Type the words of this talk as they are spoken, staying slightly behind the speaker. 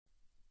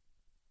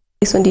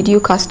So did you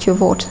cast your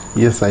vote?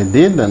 Yes, I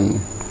did, and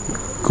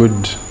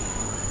good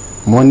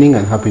morning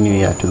and Happy New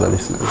Year to the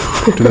listeners,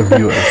 to the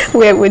viewers.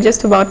 We're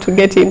just about to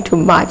get into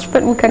March,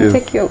 but we can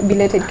take your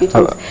belated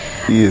greetings.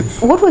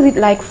 Yes. What was it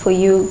like for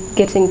you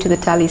getting to the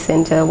Tally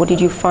Center? What did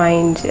you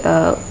find?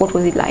 What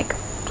was it like?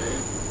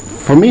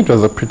 For me, it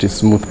was a pretty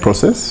smooth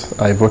process.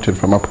 I voted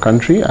from up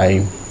country.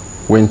 I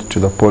went to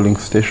the polling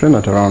station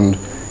at around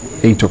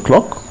 8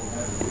 o'clock.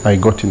 I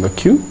got in the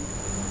queue.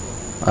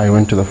 I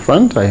went to the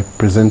front. I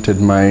presented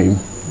my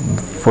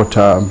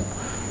voter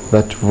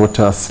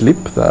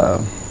slip, the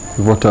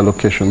voter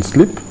location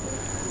slip,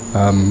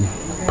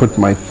 put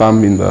my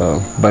thumb in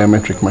the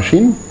biometric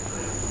machine,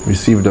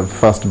 received a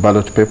first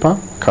ballot paper,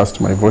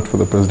 cast my vote for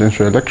the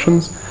presidential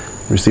elections,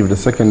 received a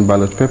second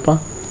ballot paper,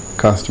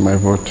 cast my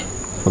vote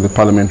for the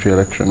parliamentary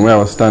election. Where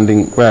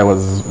I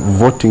was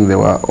voting, there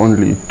were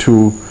only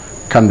two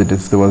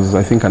candidates. There was,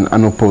 I think, an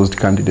unopposed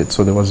candidate,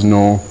 so there were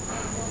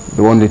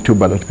only two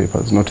ballot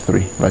papers, not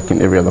three, like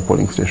in every other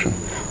polling station.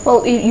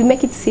 Well, you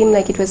make it seem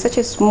like it was such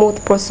a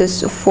smooth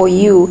process for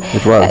you.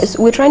 It was.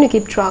 We're trying to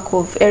keep track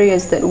of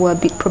areas that were a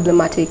bit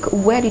problematic.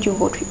 Where did you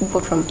vote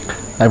from?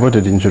 I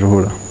voted in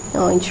Chiruhura.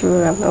 Oh, in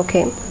Chiruhura,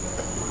 okay.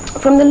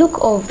 From the look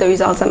of the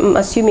results, I'm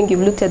assuming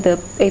you've looked at the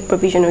 8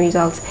 provisional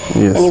results.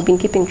 Yes. And you've been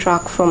keeping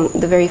track from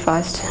the very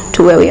first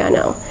to where we are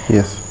now.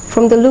 Yes.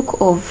 From the look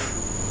of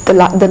the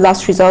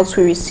last results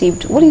we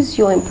received, what is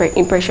your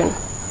impression?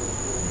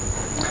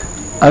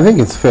 I think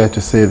it's fair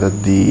to say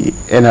that the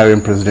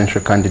NRM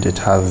presidential candidate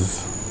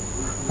has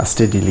a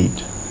steady lead.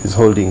 He's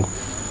holding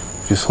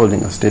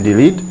a steady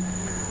lead.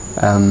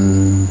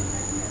 I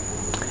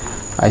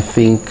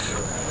think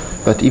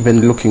that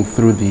even looking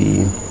through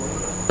the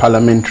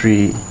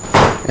parliamentary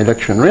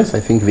election race, I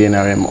think the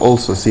NRM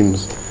also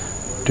seems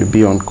to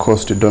be on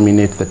course to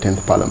dominate the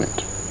 10th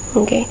parliament.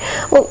 Okay.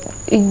 Well,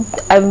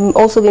 I'm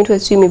also going to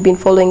assume you've been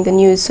following the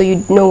news, so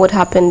you know what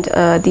happened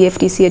the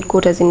FTC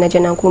headquarters in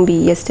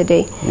Najjanankumbi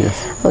yesterday.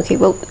 Yes. Okay.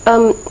 Well,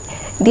 the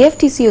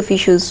FTC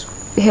officials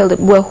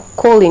were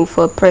calling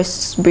for a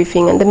press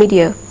briefing, and the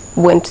media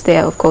went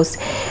there, of course.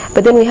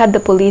 But then we had the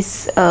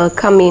police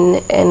come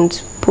in and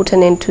put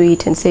an end to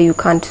it and say you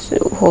can't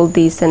hold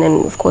this, and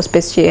then of course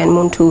Besche and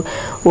Muntu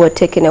were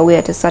taken away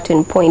at a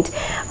certain point.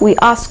 We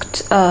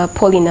asked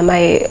Pauline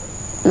Amae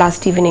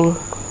last evening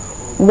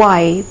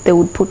why they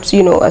would put,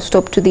 a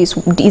stop to this.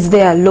 Is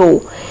there a law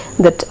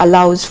that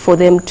allows for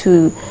them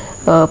to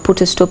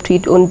put a stop to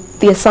it on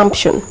the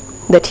assumption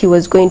that he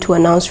was going to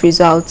announce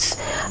results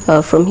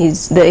from the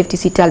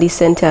FTC Tally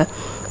Center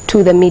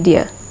to the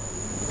media?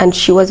 And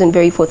she wasn't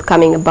very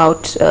forthcoming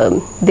about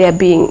there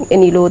being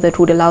any law that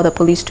would allow the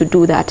police to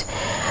do that.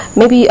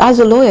 Maybe as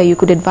a lawyer you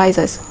could advise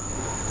us.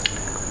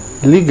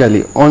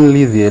 Legally,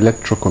 only the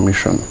Electoral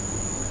Commission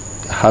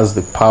has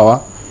the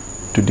power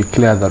to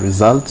declare the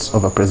results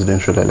of a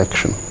presidential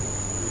election.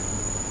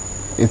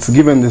 It's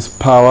given this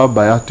power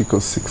by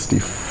Article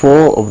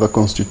 64 of the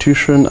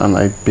Constitution, and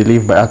I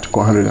believe by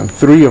Article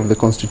 103 of the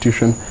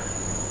Constitution,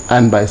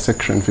 and by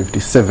Section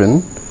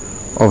 57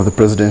 of the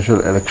Presidential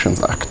Elections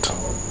Act.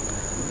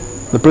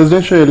 The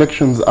Presidential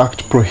Elections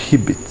Act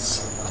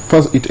prohibits,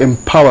 first it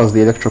empowers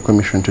the Electoral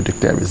Commission to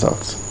declare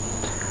results.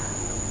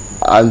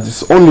 And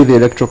it's only the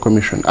Electoral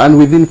Commission, and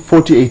within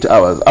 48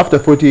 hours, after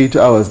 48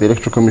 hours, the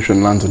Electoral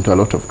Commission lands into a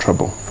lot of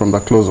trouble from the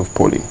close of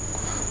polling.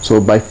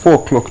 So by 4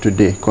 o'clock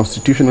today,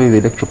 constitutionally, the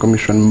Electoral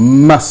Commission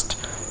must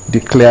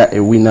declare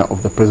a winner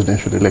of the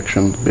presidential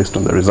election based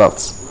on the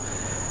results.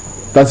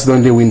 That's the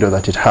only window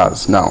that it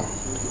has. Now,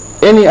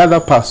 any other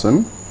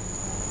person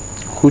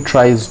who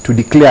tries to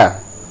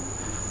declare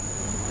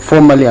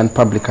formally and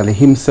publicly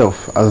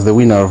himself as the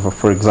winner of,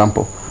 for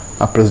example,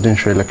 a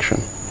presidential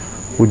election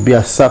would be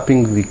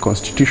usurping the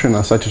constitutional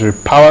and statutory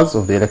powers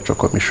of the Electoral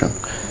Commission.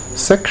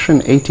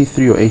 Section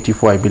 83 or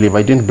 84, I believe,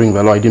 I didn't bring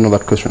the law, I didn't know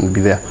that question would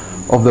be there,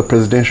 of the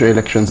Presidential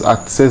Elections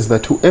Act says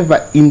that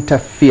whoever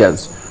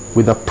interferes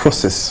with a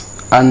process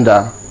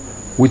under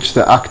which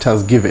the Act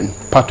has given,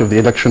 part of the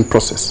election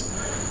process,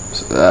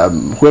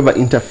 whoever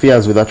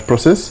interferes with that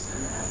process,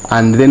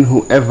 and then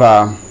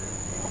whoever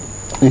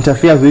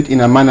interferes with it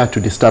in a manner to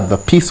disturb the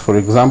peace, for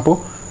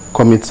example,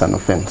 commits an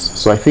offense.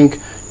 So I think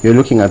you're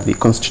looking at the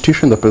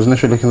Constitution, the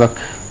Presidential Elections Act.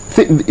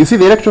 You see,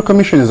 the Electoral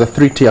Commission is a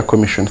 3-tier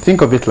commission.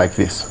 Think of it like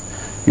this.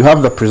 You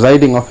have the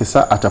presiding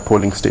officer at a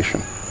polling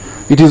station.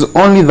 It is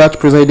only that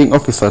presiding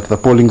officer at the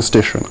polling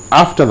station,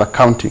 after the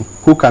counting,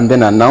 who can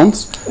then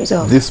announce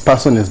this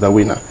person is the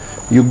winner.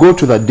 You go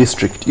to the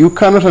district. You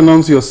cannot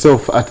announce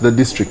yourself at the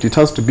district. It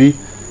has to be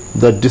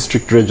the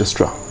district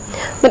registrar.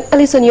 But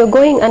Elison, you're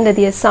going under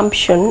the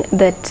assumption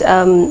that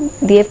the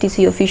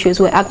FTC officials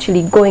were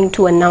actually going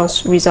to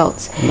announce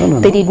results. No.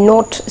 They did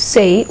not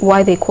say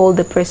why they called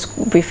the press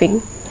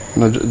briefing.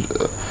 No,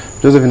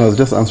 Josephine, I was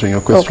just answering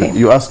your question. Okay.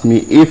 You asked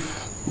me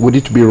would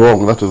it be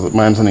wrong, that was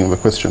my understanding of the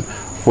question,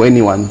 for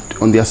anyone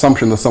on the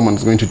assumption that someone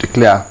is going to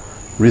declare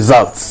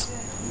results.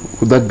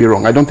 Would that be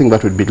wrong? I don't think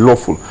that would be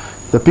lawful.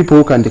 The people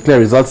who can declare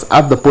results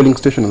at the polling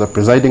station are the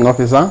presiding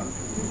officer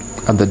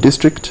at the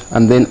district,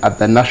 and then at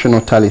the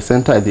National Tally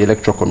Center at the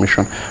Electoral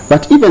Commission.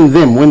 But even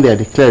them, when they are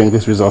declaring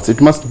these results,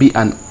 it must be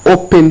an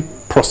open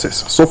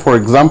process. So, for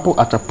example,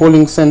 at a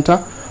polling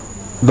center,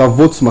 the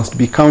votes must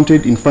be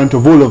counted in front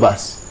of all of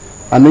us,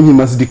 and then he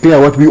must declare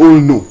what we all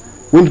know.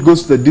 When it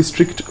goes to the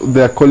district,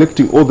 they are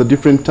collecting all the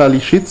different tally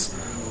sheets.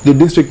 The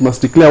district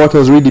must declare what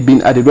has already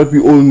been added, what we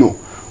all know.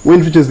 When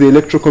it reaches the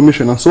Electoral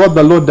Commission, and so what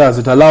the law does,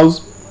 it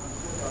allows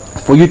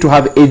for you to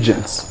have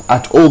agents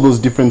at all those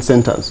different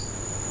centers.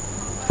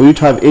 For you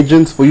to have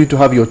agents, for you to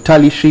have your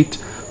tally sheet.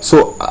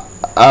 So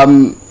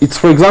it's,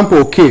 for example,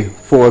 okay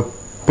for a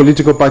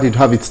political party to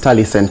have its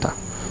tally center,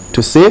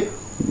 to say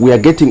we are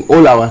getting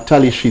all our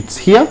tally sheets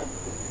here,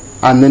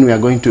 and then we are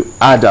going to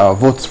add our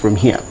votes from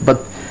here.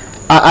 But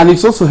and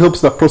it also helps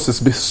the process,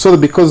 so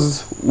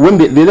because when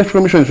the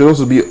Electoral Commission should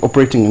also be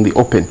operating in the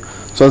open.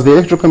 So as the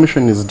Electoral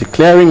Commission is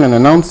declaring and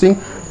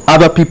announcing,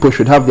 other people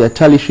should have their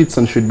tally sheets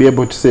and should be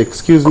able to say,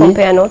 excuse me,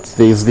 compare notes.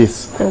 There is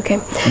this. Okay.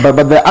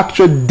 But the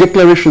actual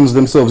declarations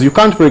themselves, you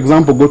can't, for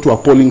example, go to a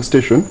polling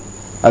station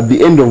at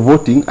the end of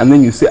voting and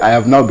then you say, I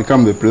have now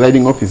become the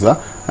presiding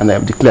officer and I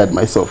have declared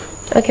myself.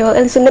 Okay, well,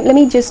 Elison, let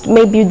me just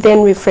maybe then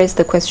rephrase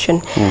the question.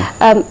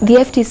 The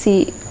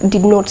FTC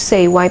did not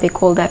say why they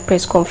called that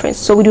press conference,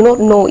 so we do not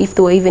know if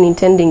they were even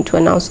intending to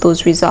announce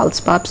those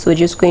results. Perhaps we're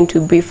just going to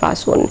brief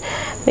us on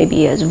maybe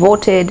he has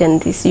voted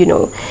and this, you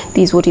know,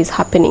 this is what is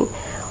happening.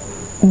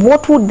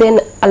 What would then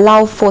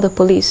allow for the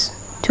police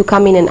to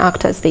come in and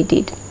act as they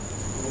did?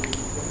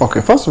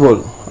 Okay, first of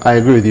all, I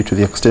agree with you to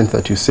the extent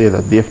that you say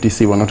that the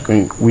FTC were not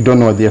going, we don't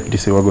know what the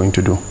FTC were going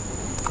to do.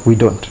 We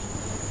don't.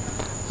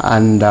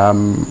 And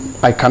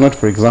I cannot,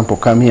 for example,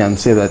 come here and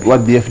say that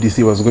what the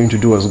FTC was going to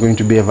do was going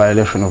to be a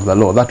violation of the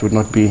law. That would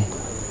not be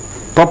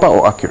proper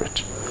or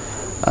accurate.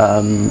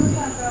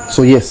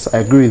 So yes, I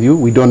agree with you.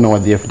 We don't know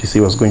what the FTC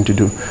was going to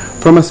do.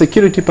 From a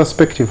security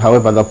perspective,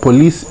 however, the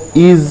police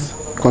is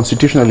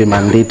constitutionally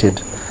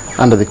mandated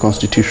under the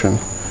Constitution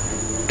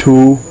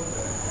to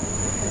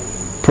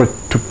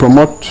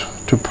promote,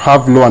 to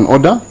have law and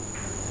order,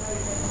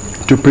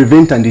 to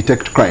prevent and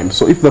detect crime.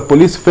 So if the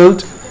police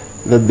felt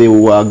that they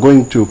were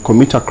going to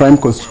commit a crime,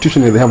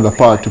 constitutionally they have the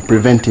power to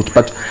prevent it.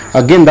 But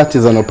again, that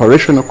is an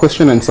operational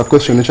question, and it's a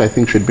question which I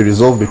think should be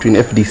resolved between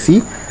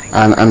FDC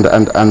and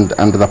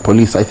the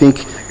police. I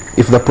think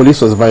if the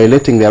police was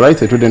violating their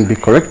rights, it wouldn't be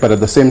correct, but at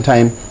the same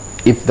time,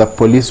 if the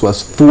police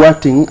was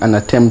thwarting an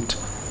attempt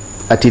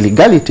at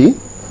illegality,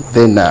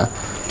 then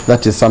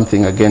that is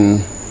something,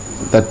 again,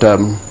 that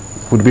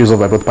would be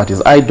resolved by both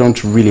parties. I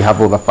don't really have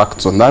all the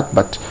facts on that,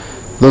 but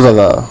those are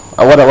the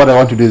what I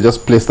want to do is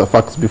just place the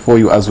facts before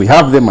you as we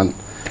have them and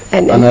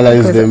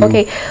analyze them.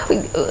 Okay,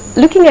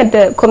 looking at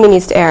the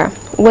communist era,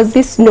 was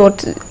this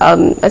not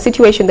a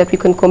situation that we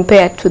can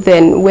compare to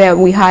then, where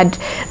we had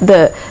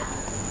the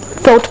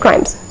thought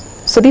crimes?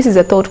 So this is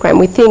a thought crime.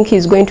 We think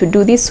he's going to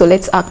do this, so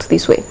let's act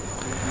this way.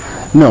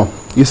 No,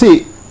 you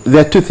see,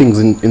 there are two things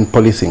in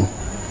policing.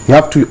 You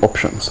have two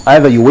options.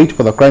 Either you wait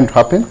for the crime to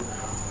happen,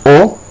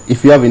 or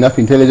if you have enough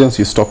intelligence,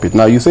 you stop it.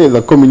 Now, you say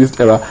the communist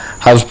era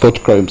has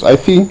thought crimes. I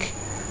think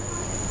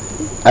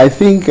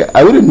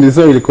I wouldn't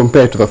necessarily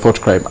compare it to the thought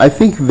crime. I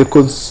think the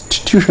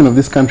constitution of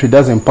this country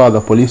does empower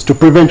the police to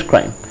prevent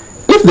crime.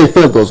 If they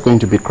felt there was going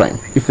to be crime.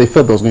 If they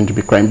felt there was going to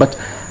be crime. But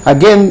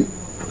again,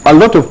 a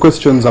lot of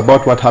questions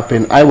about what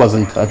happened. I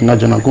wasn't at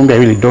Najana Gumbi. I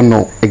really don't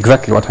know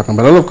exactly what happened.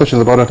 But a lot of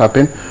questions about what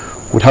happened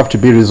would have to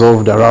be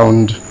resolved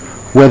around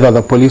whether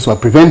the police were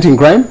preventing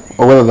crime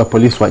or whether the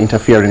police were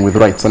interfering with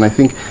rights. And I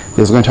think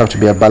there's going to have to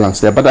be a balance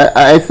there. But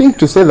I think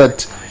to say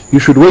that you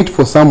should wait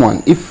for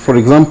someone, if, for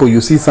example, you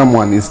see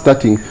someone is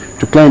starting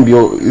to climb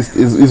your,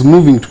 is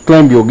moving to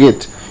climb your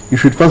gate, you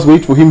should first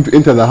wait for him to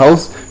enter the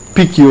house,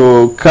 pick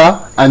your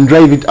car and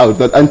drive it out.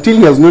 That until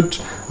he has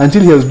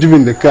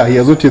driven the car, he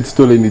has not yet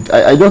stolen it.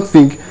 I don't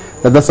think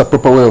that that's a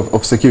proper way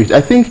of security.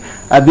 I think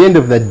at the end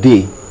of the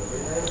day,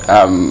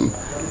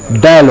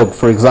 dialogue,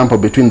 for example,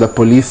 between the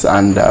police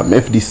and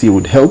FDC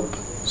would help,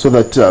 so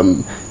that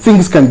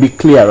things can be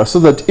clearer, so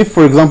that if,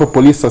 for example,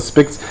 police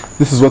suspects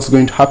this is what's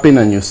going to happen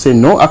and you say,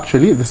 no,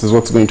 actually, this is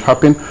what's going to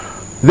happen,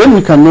 then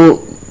we can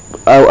know,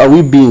 are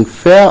we being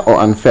fair or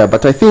unfair?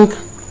 But I think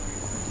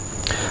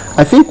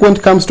when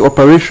it comes to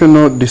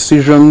operational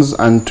decisions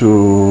and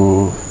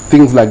to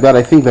things like that,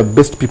 I think the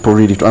best people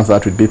really to answer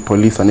that would be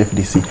police and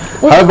FDC.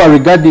 However,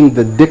 regarding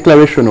the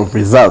declaration of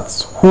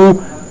results,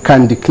 who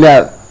can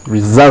declare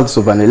results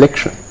of an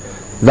election,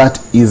 that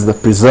is the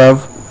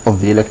preserve of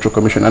the Electoral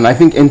Commission. And I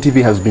think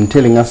NTV has been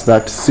telling us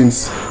that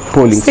since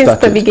polling started.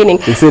 Since the beginning.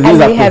 They say these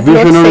are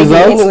provisional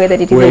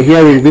results. We're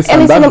hearing this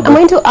and that. I'm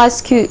going to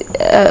ask you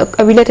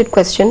a related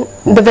question,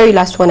 the very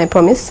last one, I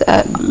promise,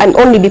 and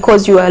only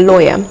because you are a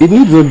lawyer. It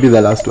needs not be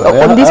the last one.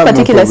 On this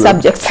particular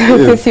subject,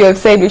 since you have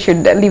said we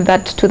should leave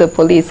that to the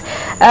police.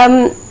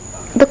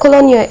 The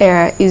colonial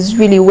era is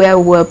really where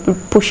we're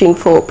pushing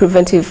for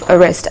preventive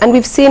arrest, and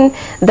we've seen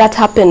that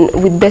happen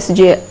with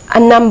Besigye a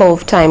number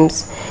of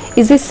times.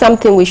 Is this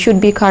something we should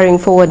be carrying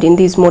forward in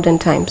these modern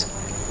times?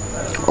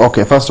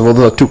 Okay, first of all,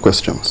 there are two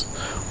questions.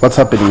 What's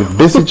happening with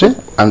Besigye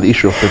and the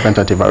issue of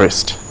preventative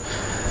arrest?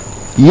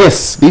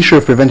 Yes, the issue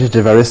of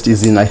preventative arrest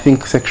is in, I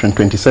think, Section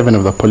 27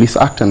 of the Police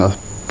Act and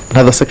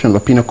another section of the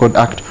Penal Code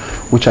Act,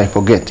 which I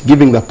forget,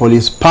 giving the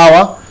police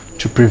power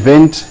to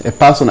prevent a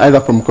person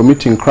either from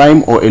committing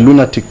crime or a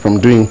lunatic from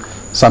doing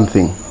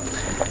something.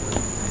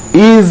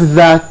 Is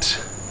that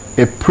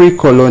a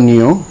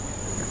pre-colonial,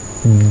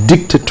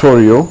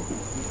 dictatorial,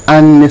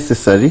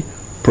 unnecessary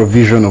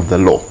provision of the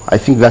law? I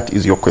think that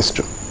is your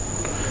question.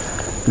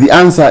 The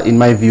answer, in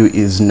my view,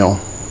 is no.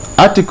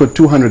 Article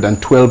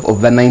 212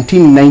 of the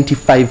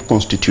 1995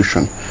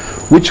 Constitution,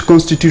 which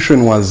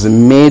Constitution was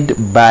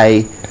made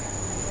by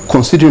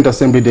Constituent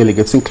Assembly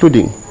delegates,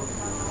 including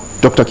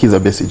Dr. Kizza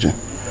Besigye.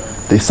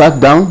 They sat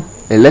down,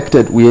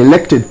 we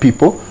elected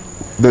people.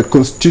 The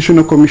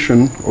Constitutional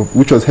Commission,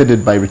 which was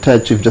headed by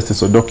retired Chief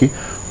Justice Odoki,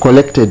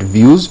 collected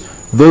views.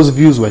 Those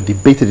views were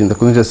debated in the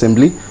Constituent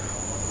Assembly.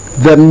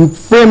 The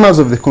framers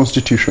of the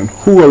Constitution,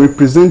 who were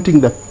representing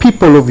the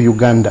people of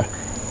Uganda,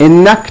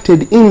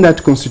 enacted in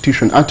that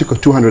Constitution Article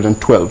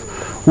 212,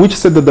 which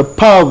said that the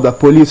power of the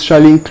police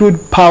shall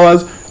include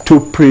powers to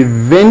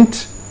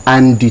prevent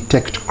and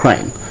detect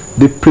crime.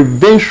 The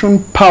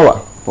prevention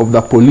power of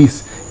the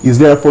police is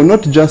therefore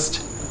not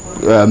just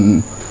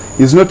in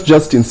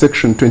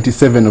Section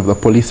 27 of the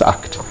Police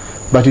Act,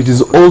 but it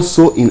is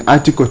also in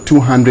Article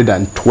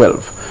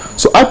 212.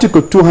 So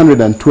Article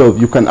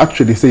 212, you can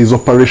actually say, is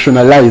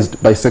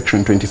operationalized by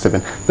Section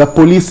 27. The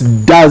police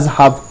does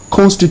have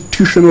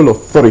constitutional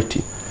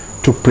authority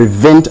to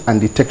prevent and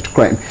detect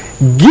crime,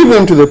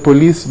 given to the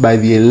police by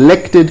the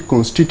elected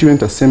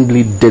Constituent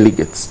Assembly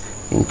delegates,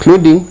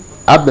 including,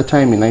 at the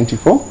time in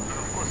 '94,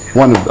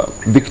 one of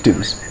the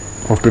victims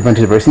of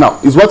preventative arrest. Now,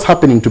 is what's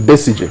happening to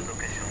Besigye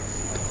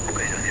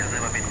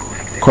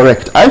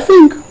correct? I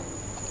think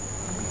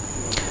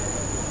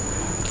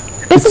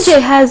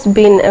Besigye has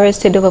been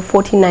arrested over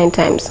 49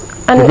 times,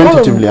 and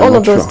all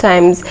of those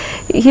times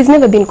he's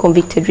never been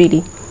convicted,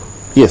 really.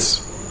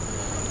 Yes,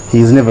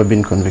 he's never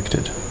been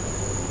convicted.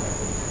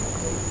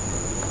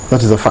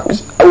 That is a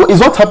fact.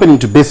 Is what's happening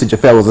to Besigye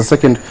Fair was the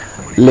second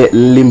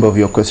limb of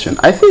your question.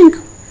 I think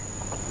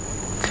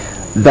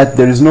that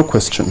there is no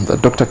question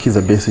that Dr.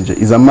 Kizza Besigye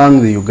is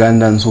among the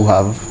Ugandans who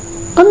have,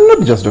 and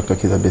not just Dr.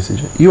 Kizza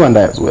Besigye, you and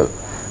I as well,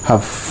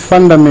 have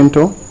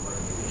fundamental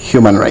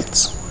human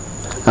rights.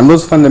 And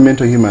those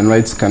fundamental human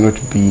rights cannot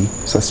be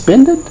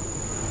suspended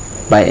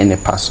by any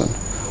person.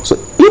 So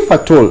if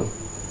at all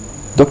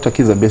Dr.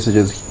 Kizza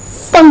Besigye's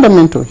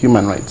fundamental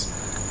human rights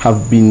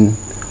have been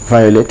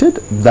violated,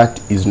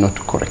 that is not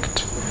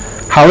correct.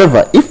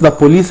 However, if the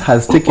police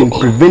has taken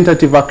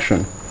preventative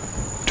action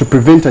to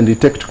prevent and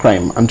detect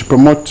crime and to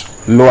promote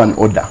law and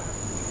order,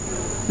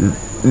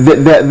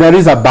 there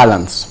is a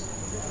balance.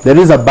 There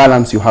is a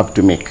balance you have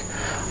to make.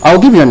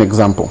 I'll give you an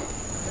example.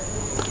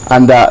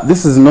 And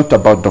this is not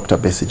about Dr.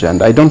 Besigye,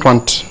 and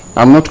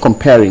I'm not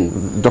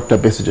comparing Dr.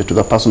 Besigye to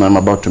the person I'm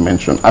about to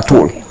mention at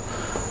all.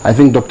 I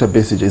think Dr.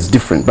 Besigye is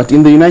different. But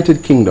in the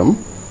United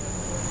Kingdom,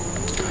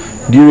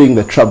 during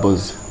the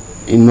Troubles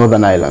in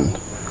Northern Ireland,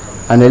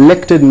 an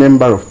elected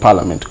member of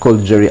parliament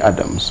called Gerry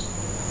Adams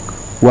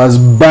was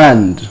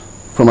banned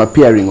from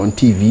appearing on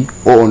TV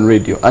or on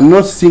radio, and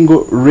not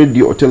single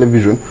radio or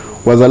television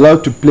was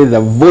allowed to play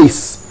the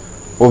voice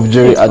of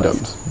Gerry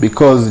Adams,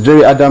 because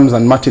Gerry Adams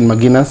and Martin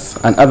McGuinness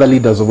and other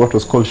leaders of what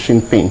was called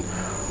Sinn Féin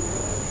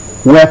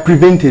were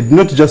prevented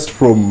not just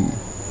from,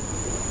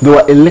 they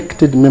were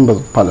elected members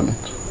of parliament.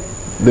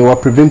 They were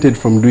prevented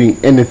from doing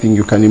anything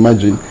you can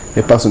imagine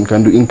a person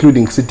can do,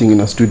 including sitting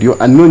in a studio,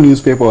 and no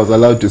newspaper was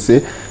allowed to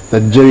say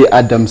that Gerry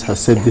Adams has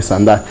said this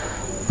and that.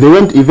 They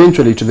went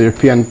eventually to the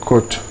European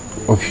Court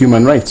of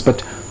Human Rights,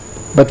 but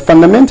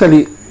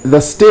fundamentally the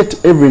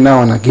state every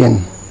now and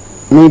again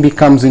maybe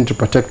comes in to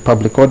protect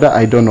public order,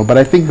 I don't know. But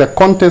I think the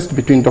contest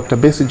between Dr.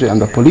 Besigye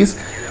and the police,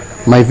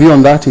 my view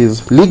on that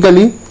is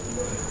legally,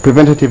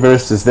 preventative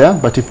arrest is there,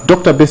 but if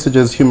Dr.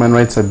 Besigye's human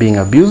rights are being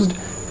abused,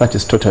 that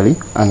is totally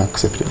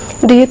unacceptable.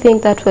 Do you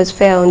think that was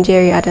fair on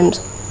Gerry Adams?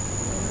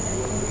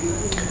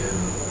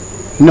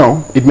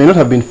 No, it may not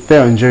have been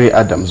fair on Gerry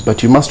Adams,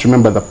 but you must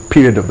remember the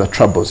period of the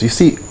Troubles. You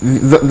see,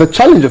 the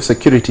challenge of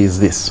security is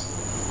this.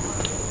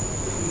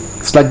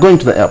 It's like going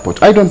to the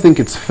airport. I don't think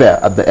it's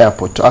fair at the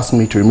airport to ask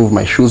me to remove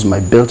my shoes, my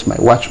belt, my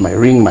watch, my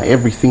ring, my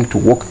everything, to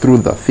walk through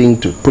the thing,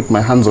 to put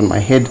my hands on my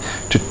head,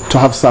 to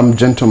have some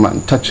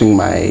gentleman touching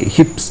my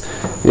hips,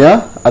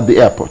 yeah, at the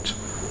airport.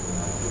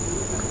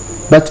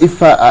 But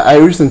if I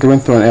recently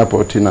went through an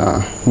airport in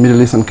a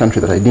Middle Eastern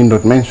country that I did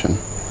not mention,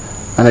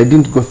 and I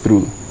didn't go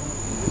through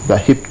the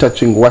hip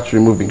touching, watch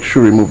removing,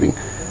 shoe removing,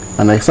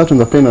 and I sat on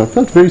the plane and I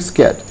felt very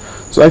scared.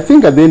 So I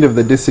think at the end of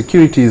the day,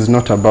 security is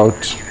not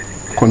about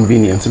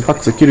convenience. In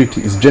fact,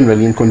 security is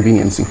generally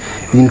inconveniencing.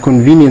 The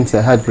inconvenience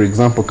I had, for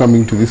example,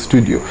 coming to this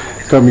studio,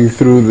 coming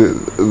through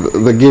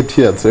the gate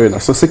here at Serena.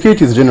 So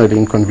security is generally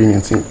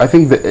inconveniencing. I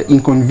think the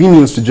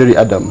inconvenience to Gerry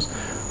Adams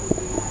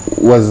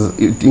was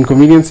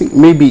inconveniencing,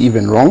 maybe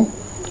even wrong.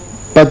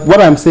 But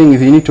what I'm saying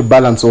is you need to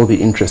balance all the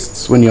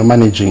interests when you're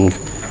managing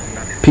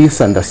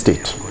peace and the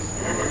state.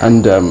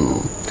 And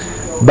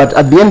But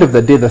at the end of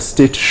the day, the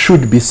state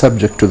should be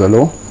subject to the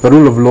law. The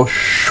rule of law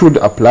should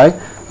apply,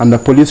 and the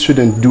police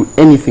shouldn't do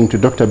anything to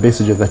Dr.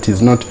 Besigye that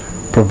is not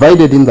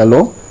provided in the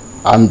law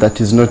and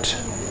that is not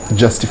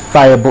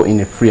justifiable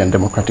in a free and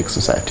democratic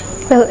society.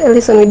 Well,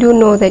 Elison, we do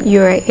know that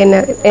you're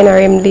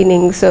NRM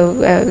leaning, so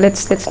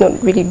let's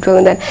not really dwell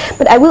on that.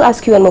 But I will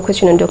ask you one more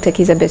question on Dr.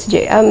 Kizza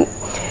Besigye.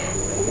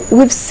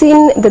 We've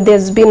seen that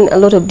there's been a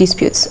lot of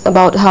disputes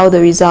about how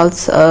the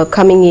results are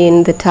coming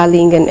in, the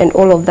tallying and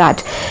all of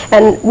that.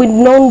 And we've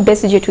known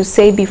Besigye to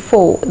say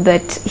before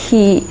that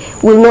he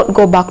will not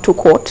go back to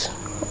court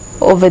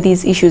over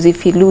these issues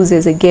if he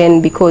loses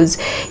again, because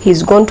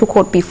he's gone to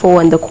court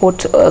before and the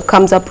court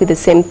comes up with the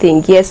same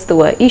thing. Yes, there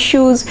were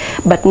issues,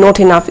 but not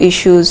enough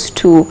issues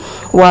to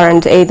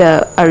warrant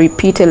either a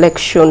repeat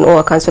election or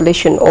a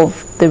cancellation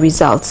of the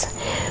results.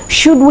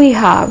 Should we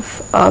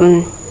have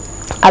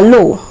a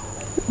law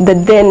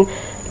that then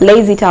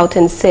lays it out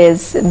and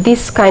says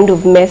this kind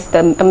of mess,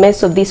 a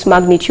mess of this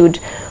magnitude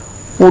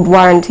would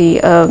warrant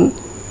a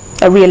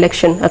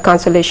re-election, a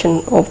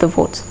cancellation of the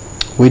votes?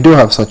 We do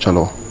have such a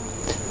law.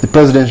 The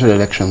Presidential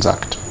Elections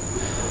Act.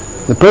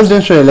 The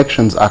Presidential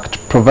Elections Act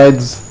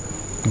provides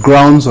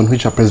grounds on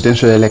which a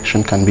presidential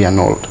election can be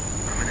annulled.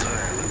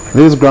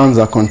 These grounds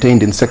are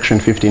contained in Section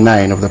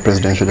 59 of the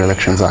Presidential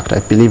Elections Act. I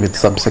believe it's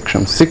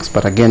subsection 6,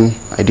 but again,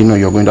 I didn't know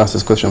you were going to ask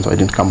this question, so I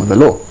didn't come with the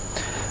law.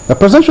 The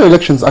Presidential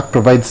Elections Act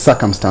provides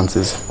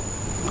circumstances.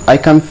 I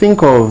can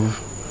think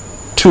of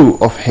two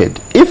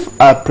offhand. If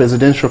a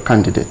presidential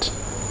candidate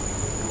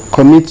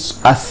commits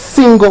a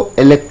single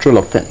electoral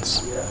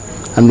offense,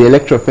 and the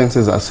electoral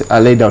offenses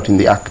are laid out in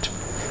the Act,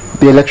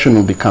 the election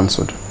will be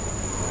cancelled.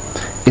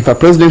 If a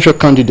presidential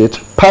candidate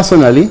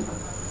personally,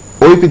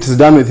 or if it is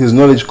done with his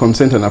knowledge,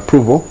 consent and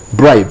approval,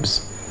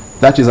 bribes,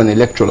 that is an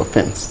electoral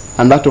offense.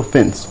 And that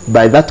offense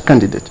by that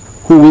candidate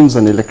who wins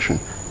an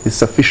election is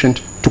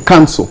sufficient to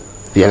cancel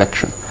the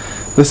election.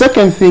 The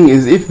second thing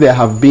is if there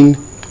have been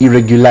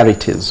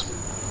irregularities.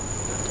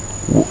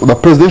 The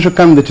presidential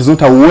candidate is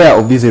not aware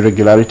of these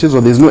irregularities,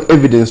 or there is no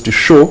evidence to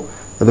show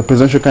that the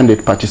presidential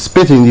candidate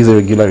participated in these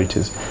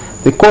irregularities.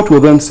 The court will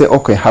then say,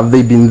 okay, have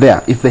they been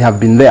there? If they have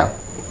been there,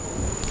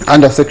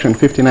 under Section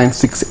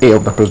 59(6)(a)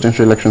 of the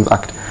Presidential Elections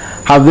Act,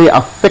 have they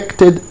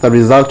affected the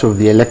result of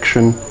the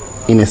election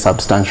in a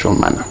substantial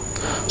manner?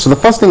 So the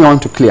first thing I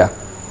want to clear,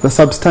 the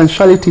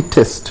substantiality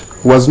test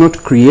was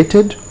not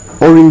created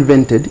or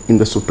invented in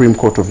the Supreme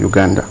Court of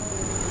Uganda.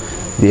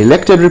 The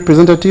elected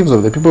representatives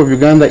of the people of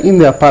Uganda in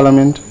their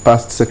parliament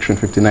passed Section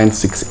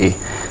 59(6)(a),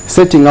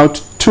 setting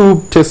out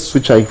two tests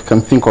which I can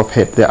think of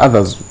here. There are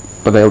others,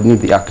 but I would need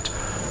the Act.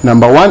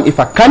 Number one, if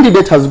a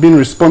candidate has been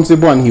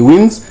responsible and he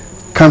wins,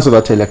 cancel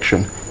that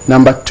election.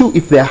 Number two,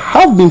 if there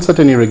have been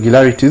certain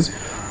irregularities,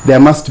 there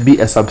must be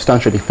a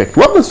substantial effect.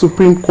 What the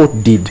Supreme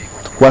Court did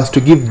was to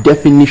give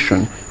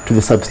definition to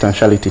the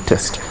substantiality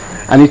test,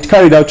 and it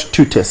carried out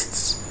two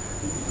tests.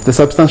 The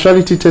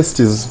substantiality test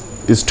is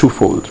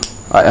twofold.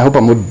 I hope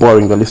I'm not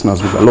boring the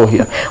listeners with the law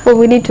here. Well,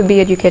 we need to be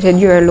educated.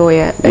 You're a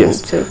lawyer.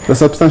 Yes. The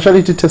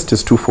substantiality test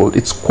is twofold.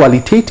 It's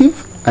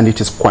qualitative and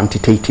it is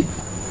quantitative.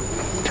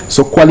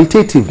 So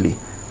qualitatively,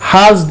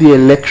 has the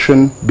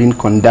election been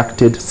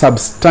conducted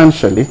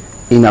substantially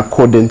in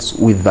accordance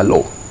with the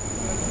law?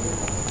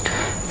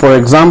 For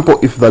example,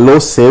 if the law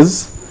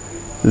says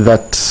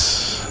that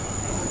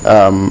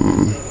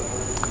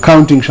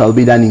counting shall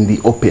be done in the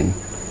open,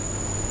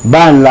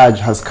 by and large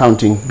has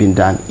counting been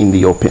done in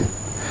the open?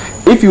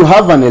 If you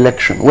have an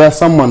election where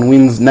someone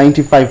wins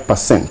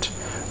 95%,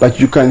 but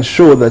you can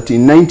show that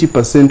in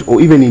 90%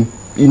 or even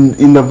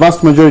in the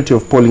vast majority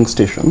of polling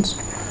stations,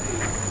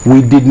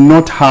 we did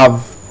not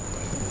have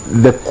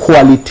the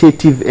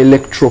qualitative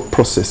electoral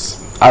process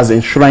as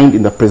enshrined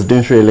in the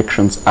Presidential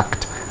Elections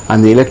Act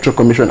and the Electoral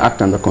Commission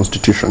Act and the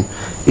Constitution.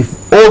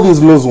 If all these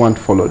laws weren't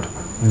followed,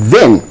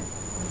 then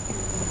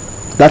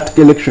that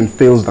election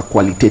fails the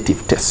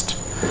qualitative test.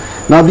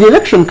 Now, the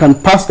election can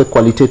pass the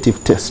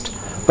qualitative test,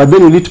 but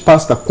then you need to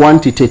pass the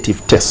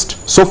quantitative test.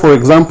 So, for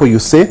example, you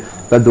say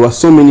that there were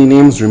so many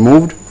names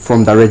removed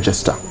from the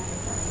register.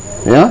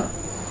 Yeah?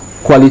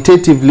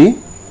 Quantitatively,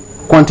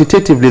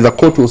 the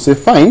court will say,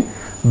 fine,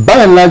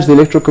 by and large, the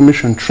Electoral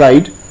Commission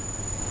tried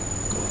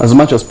as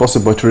much as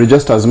possible to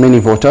register as many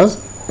voters,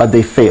 but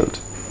they failed.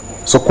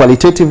 So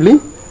qualitatively,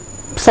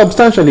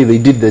 substantially, they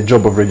did the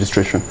job of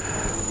registration.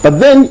 But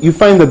then you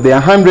find that there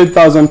are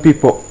 100,000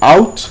 people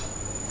out,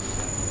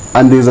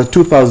 and there's a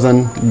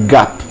 2,000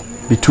 gap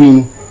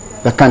between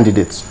the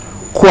candidates.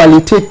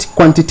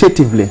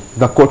 Quantitatively,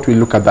 the court will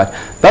look at that.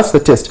 That's the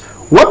test.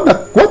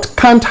 What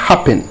can't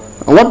happen,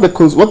 what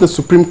the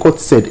Supreme Court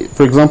said,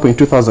 for example, in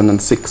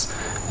 2006,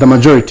 the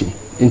majority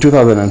in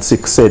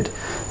 2006 said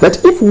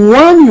that if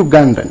one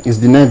Ugandan is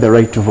denied the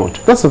right to vote,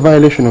 that's a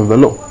violation of the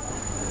law.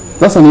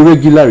 That's an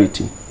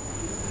irregularity.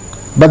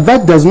 But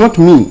that does not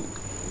mean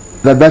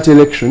that that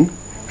election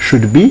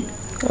should be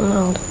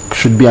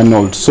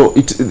annulled. So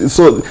the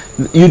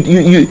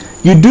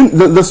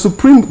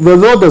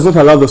law does not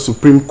allow the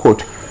Supreme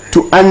Court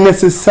to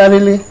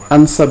unnecessarily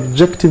and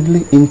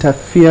subjectively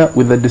interfere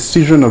with the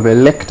decision of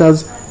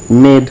electors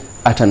made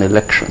at an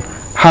election.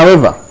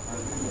 However,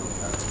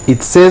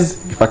 it says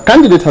if a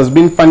candidate has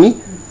been funny,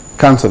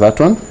 cancel that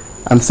one.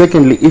 And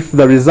secondly, if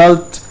there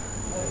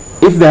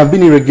have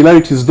been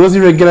irregularities, those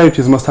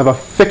irregularities must have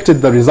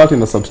affected the result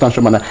in a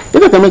substantial manner.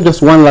 If I can make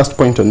just one last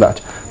point on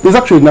that, there's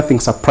actually nothing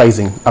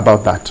surprising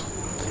about that.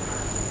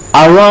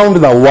 Around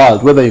the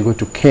world, whether you go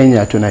to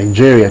Kenya, to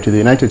Nigeria, to the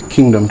United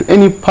Kingdom, to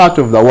any part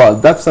of the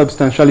world, that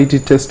substantiality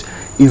test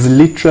is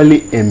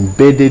literally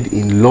embedded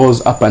in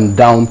laws up and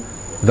down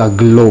the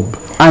globe.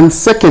 And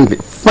secondly,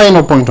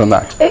 final point on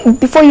that.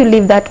 Before you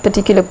leave that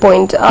particular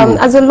point,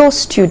 as a law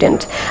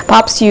student,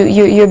 perhaps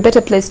you're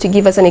better placed to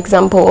give us an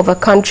example of a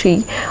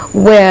country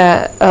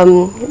where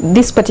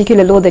this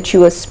particular law that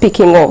you are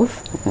speaking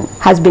of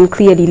has been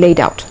clearly laid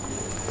out.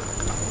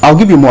 I'll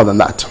give you more than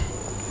that.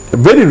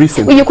 Very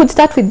recently. Well, you could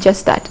start with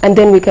just that, and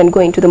then we can go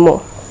into the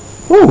more.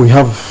 Oh, we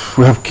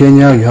have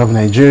Kenya, you have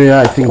Nigeria.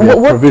 I think there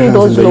are provisions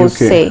what do those in the laws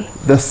UK. say?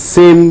 The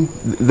same,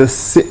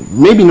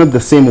 maybe not the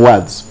same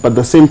words, but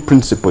the same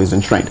principle is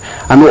enshrined.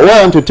 And what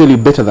I want to tell you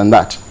better than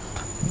that,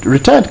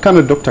 retired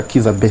Colonel Dr.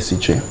 Kiza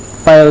Besigye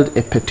filed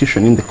a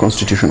petition in the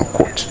Constitutional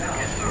Court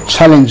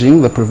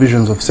challenging the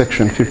provisions of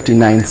Section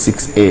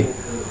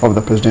 59(6)A of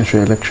the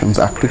Presidential Elections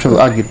Act, which was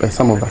argued by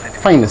some of the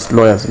finest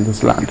lawyers in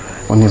this land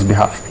on his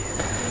behalf.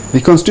 The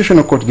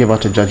Constitutional Court gave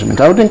out a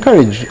judgment. I would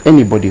encourage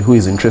anybody who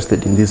is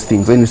interested in these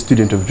things, any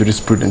student of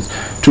jurisprudence,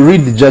 to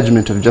read the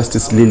judgment of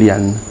Justice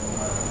Lillian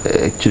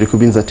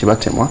Chirikubinza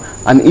Tibatemwa,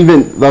 and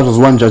even that was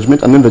one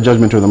judgment, and then the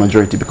judgment of the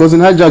majority, because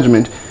in her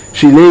judgment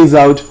she lays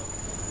out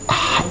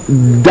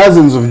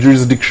dozens of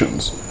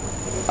jurisdictions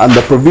and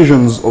the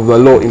provisions of the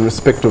law in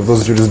respect of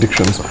those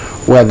jurisdictions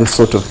where this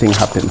sort of thing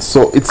happens.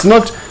 So it's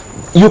not,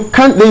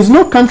 there is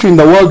no country in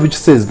the world which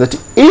says that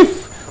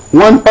if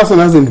one person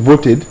hasn't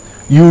voted,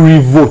 you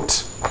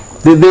re-vote.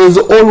 There is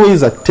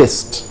always a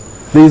test.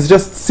 There is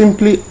just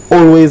simply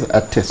always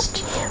a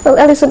test. Well,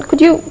 Elison, could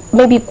you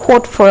maybe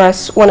quote for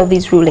us one of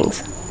these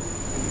rulings?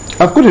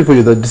 I've quoted for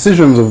you the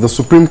decisions of the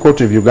Supreme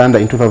Court of Uganda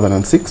in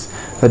 2006,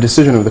 the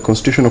decision of the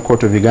Constitutional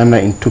Court of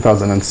Uganda in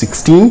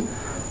 2016,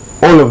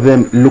 all of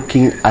them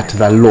looking at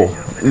the law.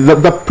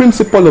 The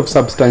principle of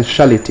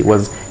substantiality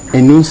was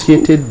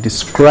enunciated,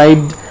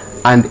 described,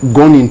 and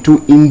gone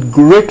into in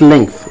great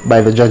length by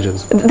the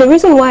judges. The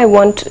reason why I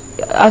want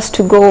us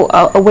to go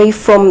away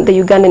from the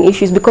Ugandan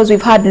issues, because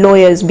we've had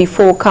lawyers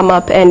before come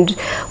up and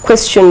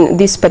question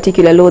this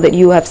particular law that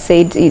you have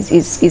said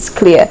is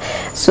clear.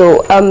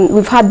 So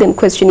we've had them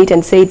question it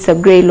and say it's a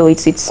grey law,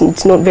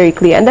 it's not very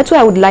clear. And that's why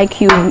I would like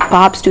you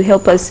perhaps to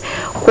help us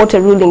quote a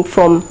ruling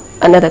from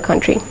another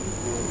country.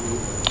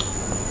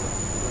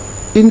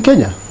 In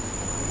Kenya.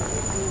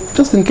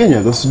 Just in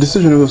Kenya, the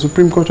decision of the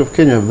Supreme Court of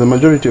Kenya, the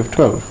majority of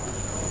 12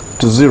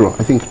 to 0,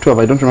 I think 12,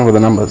 I don't remember the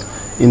numbers,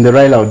 in the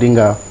Raila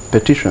Odinga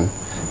petition.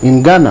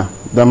 In Ghana,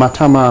 the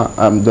Matama,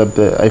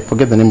 I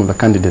forget the name of the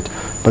candidate,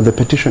 but the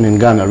petition in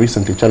Ghana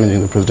recently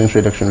challenging the presidential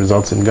election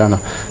results in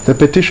Ghana. The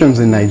petitions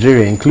in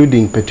Nigeria,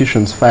 including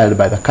petitions filed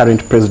by the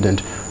current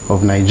president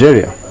of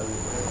Nigeria,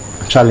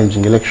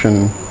 challenging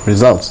election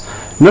results.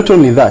 Not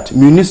only that,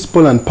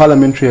 municipal and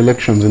parliamentary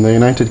elections in the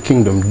United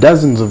Kingdom,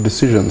 dozens of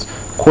decisions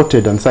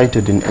quoted and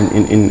cited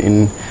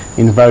in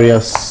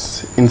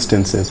various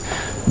instances.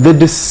 The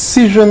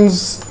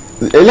decisions,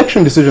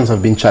 election decisions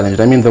have been challenged.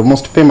 I mean, the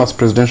most famous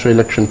presidential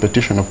election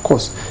petition, of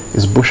course,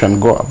 is Bush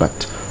and Gore,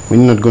 but we're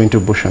not going to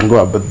Bush and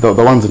Gore, but the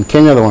ones in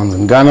Kenya, the ones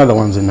in Ghana, the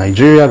ones in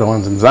Nigeria, the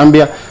ones in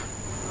Zambia,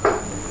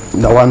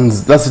 the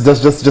ones, that's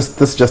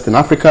just in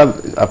Africa.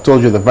 I've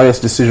told you the various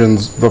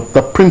decisions,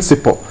 the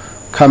principle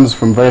comes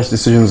from various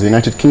decisions in the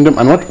United Kingdom.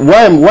 And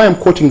why I'm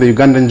quoting the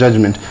Ugandan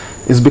judgment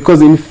is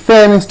because, in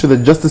fairness to the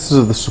justices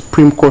of the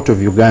Supreme Court of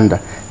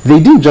Uganda, they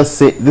didn't just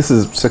say, this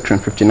is Section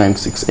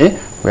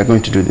 59(6)A, we're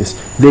going to do this.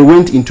 They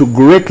went into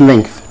great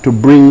length to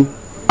bring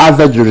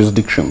other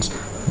jurisdictions,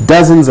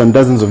 dozens and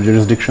dozens of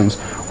jurisdictions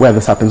where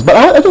this happens. But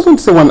I just want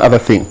to say one other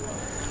thing.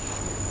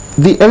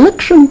 The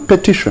election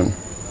petition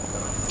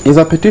is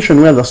a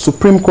petition where the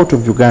Supreme Court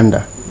of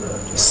Uganda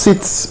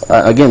sits,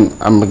 again,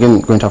 I'm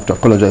again going to have to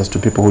apologize to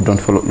people who don't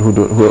follow,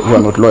 who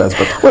are not lawyers.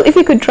 But well, if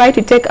you could try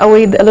to take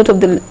away a lot of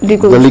the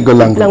legal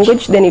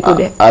language, then it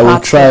would. I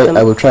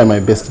will try my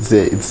best.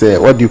 It's a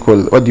what do you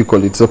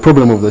call it? It's a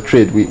problem of the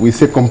trade. We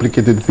say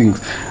complicated things,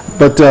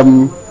 but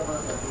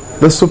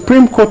the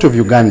Supreme Court of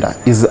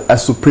Uganda is a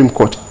Supreme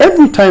Court.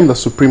 Every time the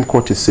Supreme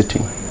Court is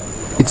sitting,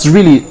 it's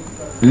really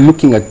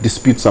looking at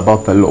disputes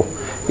about the law.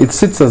 It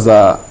sits as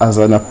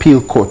an appeal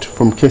court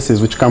from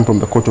cases which come from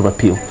the Court of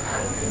Appeal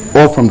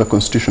or from the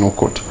Constitutional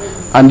Court.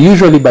 And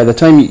usually by the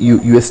time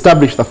you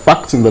establish the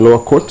facts in the lower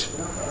court,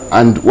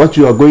 and what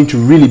you are going to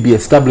really be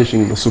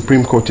establishing in the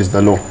Supreme Court is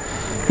the law.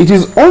 It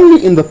is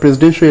only in the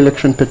presidential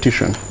election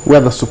petition where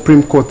the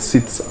Supreme Court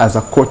sits as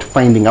a court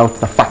finding out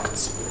the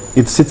facts.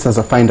 It sits as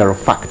a finder of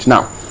fact.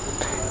 Now,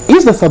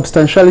 is the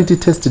substantiality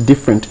test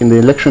different in the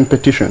election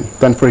petition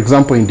than, for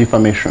example, in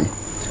defamation?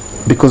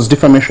 Because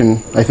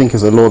defamation, I think,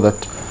 is a law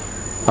that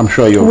I'm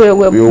sure you're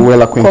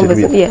well acquainted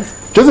with. Yes.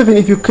 Josephine,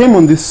 if you came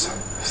on this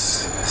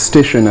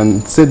station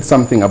and said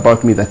something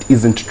about me that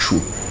isn't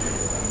true,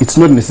 it's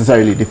not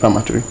necessarily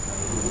defamatory.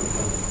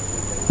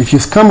 If you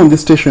come on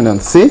this station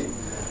and say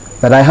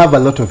that I have a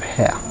lot of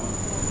hair,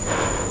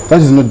 that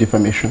is not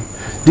defamation.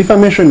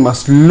 Defamation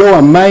must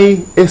lower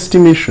my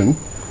estimation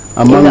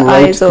among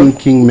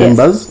right-thinking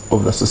members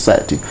of the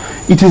society.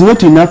 It is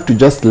not enough to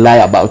just lie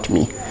about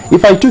me.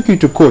 If I took you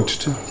to court,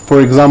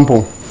 for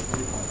example,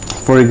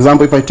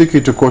 if I took you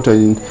to court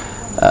and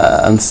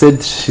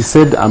she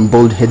said I'm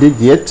bald-headed,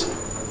 yet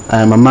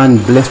I am a man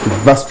blessed with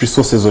vast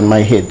resources on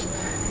my head,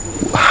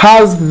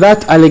 has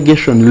that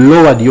allegation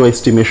lowered your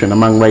estimation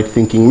among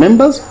right-thinking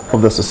members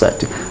of the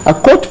society? A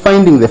court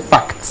finding the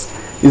facts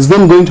is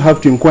then going to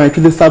have to inquire into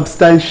the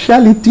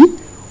substantiality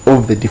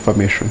of the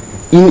defamation.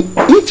 In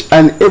each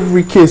and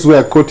every case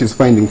where a court is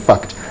finding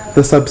fact,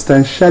 the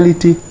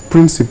substantiality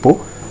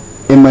principle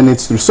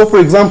emanates through. So, for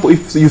example,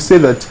 if you say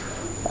that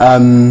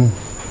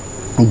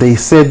they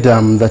said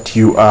that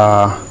you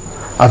are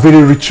a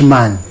very rich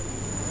man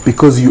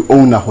because you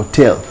own a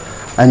hotel,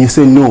 and you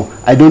say, no,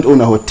 I don't own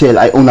a hotel,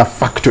 I own a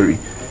factory,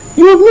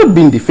 you have not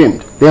been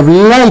defamed. They have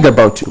lied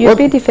about you. You'd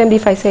be defamed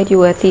if I said you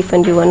were a thief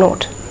and you were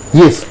not.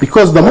 Yes,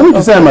 because the moment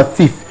you say I'm a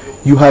thief,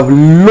 you have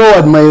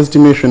lowered my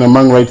estimation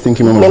among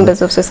right-thinking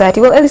members of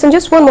society. Well, Elison,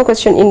 just one more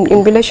question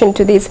in relation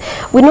to this.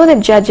 We know that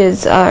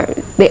judges,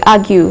 they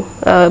argue,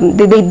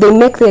 they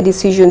make their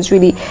decisions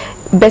really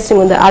basing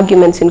on the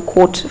arguments in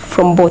court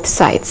from both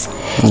sides.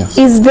 Yes.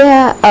 Is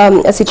there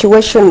a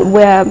situation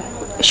where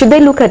should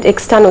they look at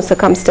external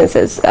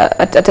circumstances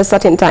at a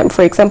certain time?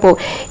 For example,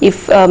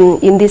 if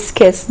in this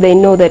case they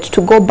know that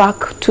to go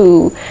back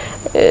to,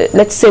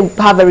 let's say,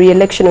 have a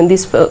re-election on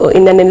this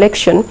in an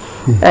election,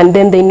 and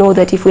then they know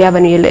that if we have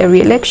a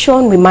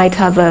re-election, we might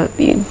have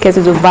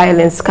cases of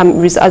violence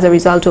as a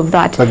result of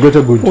that. A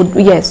greater good.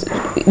 Yes.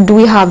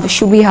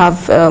 Should we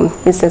have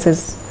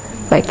instances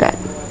like that?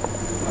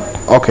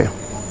 Okay.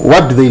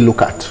 What do they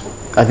look at?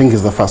 I think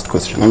is the first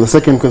question. And the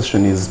second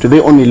question is, do they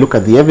only look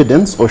at the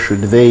evidence, or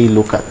should they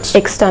look at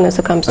external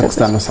circumstances?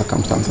 External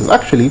circumstances.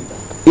 Actually,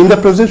 in the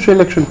presidential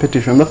election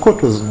petition, the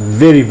court was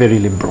very, very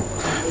liberal.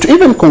 To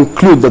even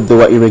conclude that there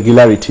were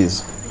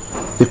irregularities,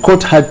 the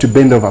court had to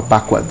bend over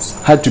backwards,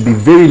 had to be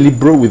very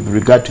liberal with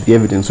regard to the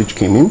evidence which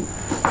came in.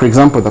 For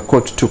example, the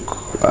court took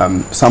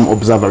some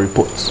observer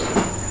reports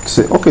to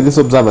say, okay, this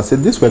observer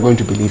said this, we're going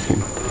to believe him,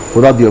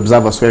 without the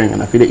observer swearing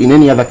an affidavit. In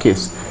any other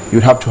case,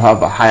 you'd have to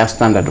have a higher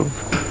standard of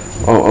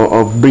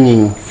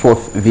bringing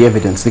forth the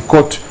evidence. The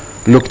court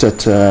looked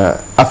at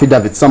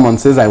affidavits. Someone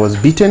says, I was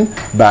beaten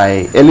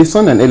by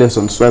Elison, and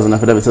Elison swears an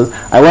affidavit says,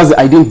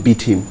 I didn't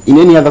beat him. In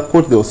any other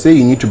court, they'll say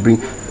you need to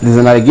bring, there's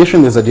an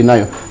allegation, there's a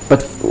denial.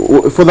 But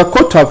for the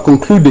court to have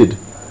concluded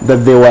that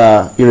there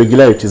were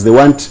irregularities, they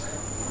were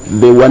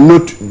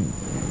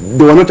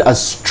not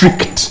as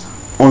strict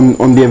on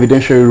the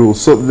evidentiary rules.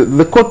 So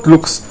the court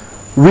looks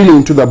really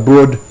into the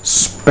broad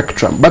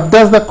spectrum. But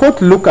does the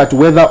court look at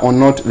whether or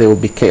not there will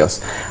be chaos?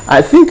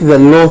 I think the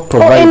law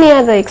provides... Or any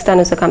other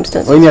external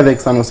circumstance. Or any other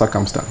external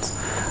circumstance.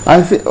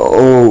 I think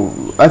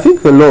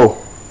the law,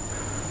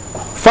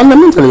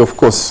 fundamentally, of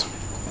course,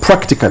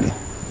 practically,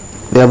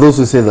 there are those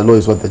who say the law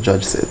is what the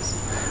judge says.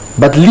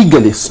 But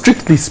legally,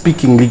 strictly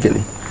speaking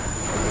legally,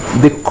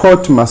 the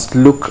court must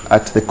look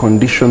at the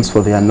conditions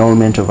for the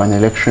annulment of an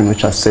election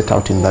which are set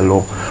out in the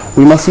law.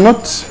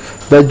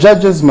 The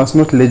judges must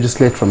not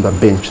legislate from the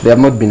bench. They have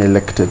not been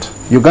elected.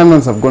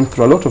 Ugandans have gone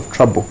through a lot of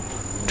trouble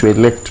to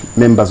elect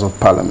members of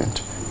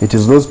parliament. It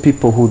is those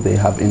people who they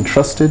have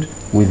entrusted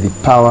with the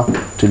power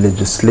to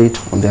legislate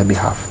on their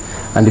behalf.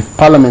 And if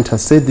parliament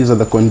has said these are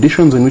the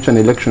conditions in which an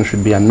election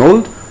should be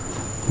annulled,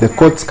 the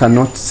courts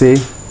cannot say,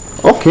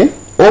 okay,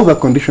 all the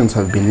conditions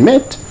have been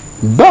met,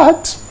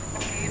 but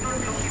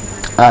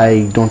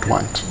I don't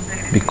want,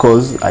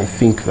 because I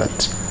think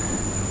that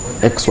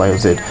X, Y, or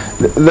Z.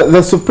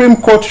 The Supreme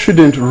Court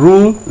shouldn't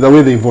rule the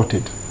way they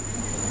voted.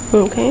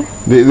 Okay.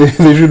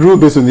 They should rule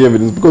based on the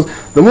evidence, because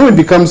the moment it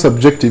becomes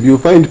subjective, you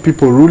find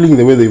people ruling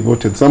the way they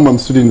voted. Someone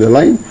stood in the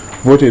line,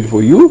 voted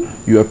for you,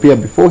 you appear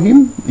before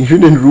him. He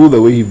shouldn't rule the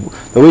way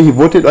he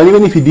voted, or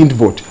even if he didn't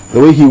vote,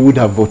 the way he would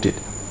have voted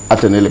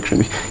at an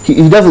election.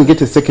 He doesn't get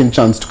a second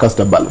chance to cast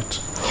a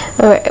ballot.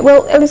 All right.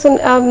 Well,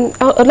 Elison,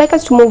 I'd like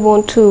us to move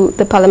on to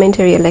the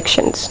parliamentary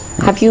elections.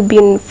 Yes. Have you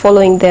been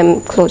following them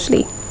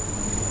closely?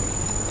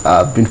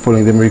 I've been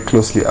following them very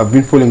closely. I've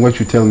been following what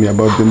you tell me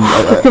about them.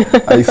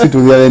 I sit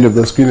on the other end of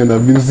the screen and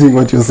I've been seeing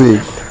what you're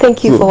saying.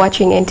 Thank you for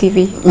watching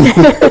NTV.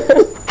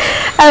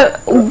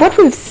 What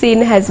we've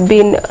seen has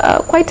been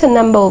quite a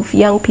number of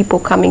young people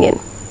coming in.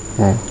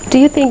 Do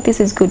you think this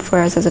is good for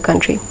us as a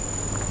country?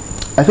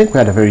 I think we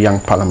had a very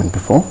young parliament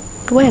before.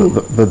 When?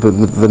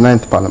 The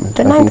ninth parliament.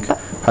 The ninth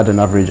had an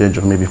average age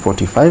of maybe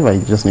 45. I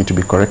just need to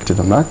be corrected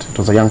on that. It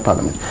was a young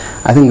parliament.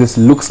 I think this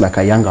looks like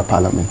a younger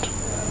parliament.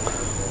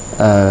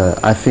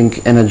 I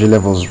think energy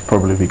levels will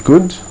probably be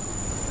good.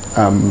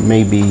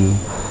 Maybe...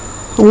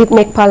 Will it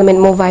make Parliament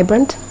more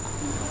vibrant?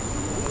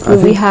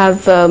 Will we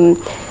have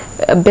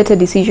better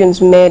decisions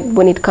made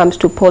when it comes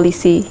to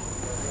policy?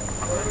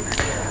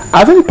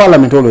 I think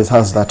Parliament always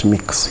has that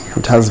mix.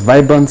 It has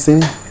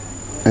vibrancy.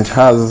 It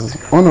has,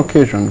 on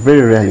occasion,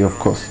 very rarely of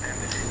course,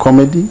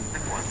 comedy,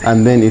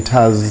 and then it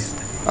has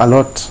a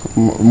lot,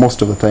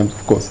 most of the time,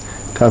 of course,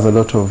 it has a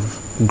lot of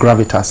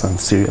gravitas and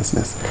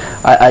seriousness.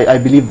 I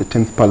believe the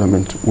 10th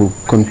Parliament will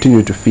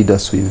continue to feed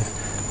us with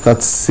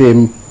that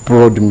same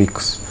broad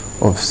mix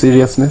of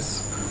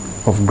seriousness,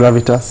 of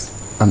gravitas,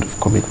 and of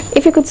comedy.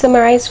 If you could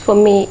summarize for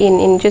me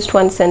in just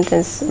one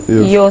sentence,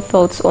 yes, your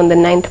thoughts on the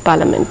 9th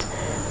Parliament,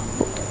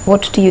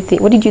 what do you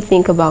think? What did you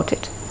think about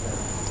it?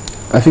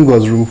 I think there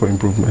was room for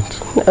improvement.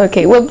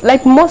 Okay, well,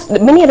 like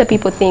many other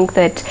people think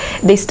that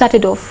they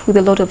started off with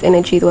a lot of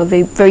energy. They were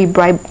very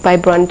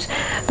vibrant,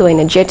 they were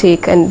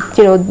energetic, and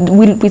you know,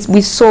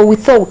 we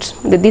thought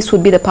that this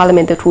would be the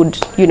parliament that would,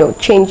 you know,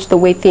 change the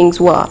way things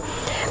were.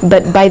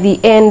 But by the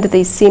end,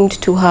 they seemed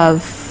to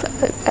have,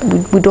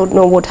 we don't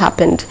know what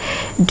happened.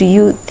 Do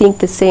you think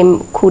the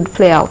same could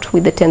play out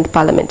with the 10th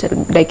Parliament?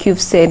 Like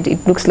you've said,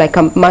 it looks like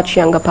a much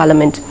younger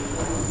parliament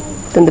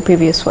than the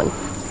previous one.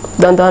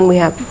 Than the one we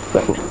have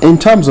right now. In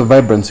terms of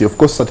vibrancy, of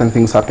course, certain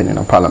things happen in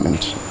a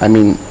parliament. I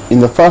mean, in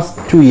the first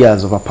 2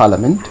 years of a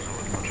parliament,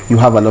 you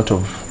have a lot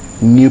of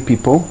new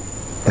people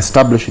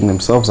establishing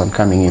themselves and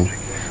coming in.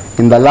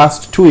 In the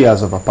last 2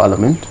 years of a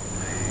parliament,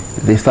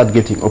 they start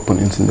getting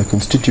opponents in the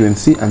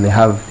constituency, and they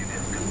have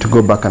to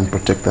go back and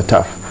protect the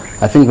turf.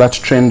 I think that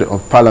trend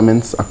of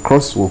parliaments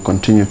across will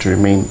continue to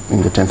remain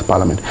in the 10th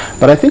Parliament.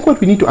 But I think what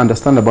we need to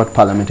understand about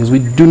parliament is we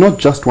do not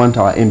just want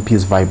our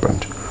MPs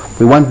vibrant.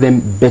 We want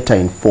them better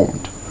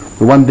informed.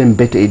 We want them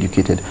better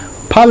educated.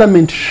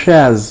 Parliament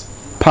shares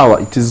power.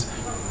 It is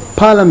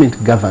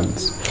Parliament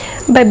governs.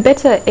 By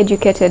better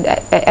educated,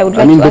 I would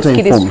like to ask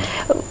you this.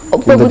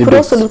 But we could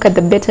also look at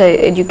the better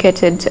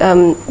educated,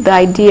 the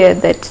idea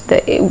that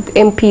the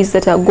MPs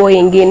that are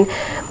going in,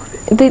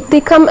 they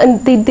come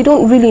and they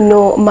don't really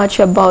know much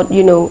about,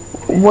 you know,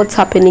 what's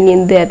happening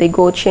in there. They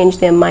go change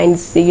their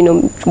minds, you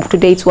know,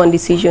 today it's one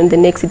decision, the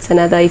next it's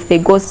another. If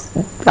they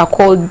are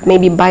called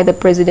maybe by the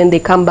president, they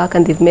come back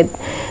and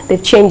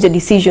they've changed the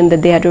decision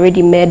that they had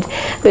already made.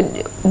 But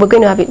we're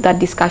going to have that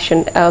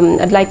discussion.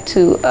 I'd like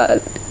to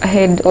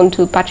head on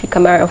to Patrick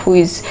Kamara, who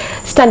is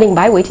standing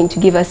by waiting to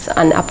give us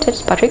an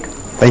update. Patrick.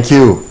 Thank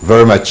you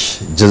very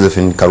much,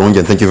 Josephine Karuhanga,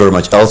 and thank you very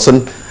much,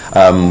 Elison.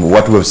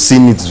 What we've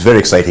seen is very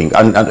exciting.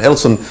 And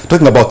Elison,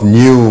 talking about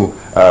new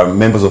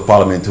members of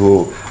parliament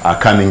who are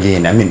coming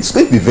in, I mean, it's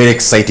going to be very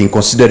exciting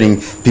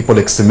considering people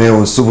like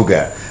Simeo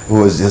Subuga,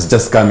 who has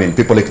just come in,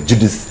 people like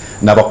Judith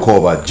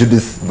Nabakova,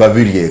 Judith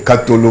Bavirie,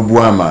 Kato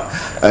Lubwama.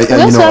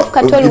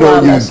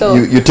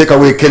 You take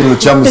away Ken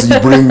Luchams, you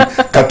bring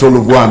Kato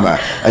Lubwama.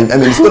 And I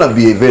mean, it's going to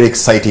be very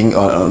exciting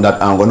on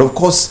that angle. And of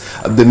course,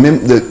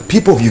 the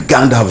people of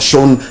Uganda have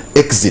shown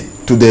exit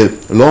to the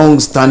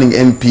long-standing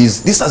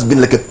MPs. This has been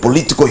like a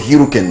political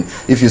hurricane.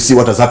 If you see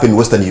what has happened in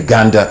Western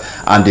Uganda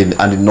and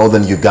in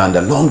Northern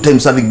Uganda, long-time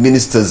serving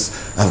ministers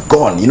have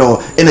gone. You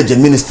know, Energy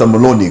Minister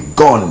Maloney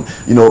gone.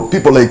 You know,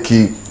 people like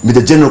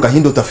Major General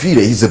Kahindo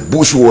Tafire, he's a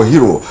Bush war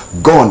hero,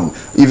 gone.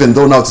 Even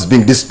though now it's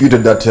being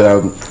disputed that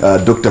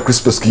Dr.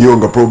 Crispus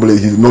Kiyonga probably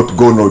he's not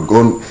gone or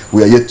gone.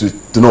 We are yet to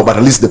know, but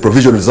at least the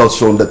provisional results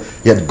shown that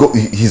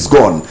he's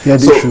gone. He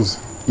had issues.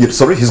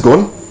 Sorry, he's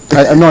gone?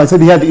 No, I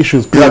said he had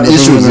issues. He had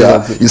issues,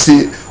 yeah. You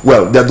see,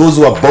 well, there are those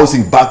who are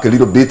bouncing back a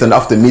little bit and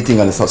after meeting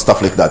and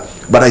stuff like that.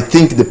 But I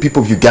think the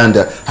people of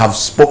Uganda have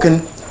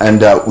spoken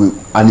and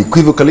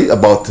unequivocally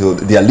about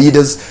their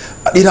leaders.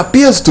 It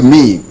appears to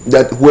me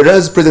that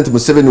whereas President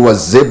Museveni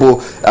was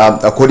able,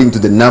 according to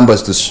the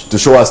numbers, to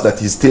show us that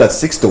he's still at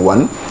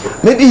 6-1,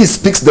 maybe he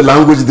speaks the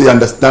language they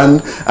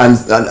understand,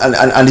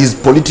 and his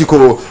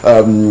political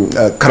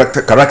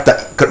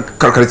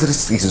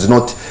characteristics is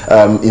not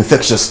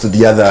infectious to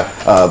the other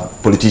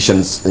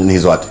politicians in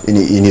his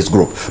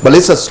group. But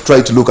let's just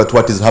try to look at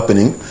what is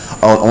happening.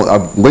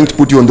 I'm going to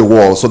put you on the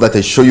wall so that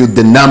I show you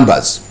the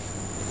numbers.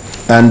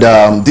 And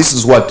this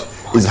is what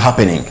is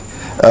happening.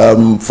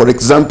 For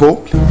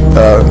example,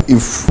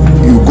 if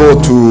you go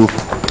to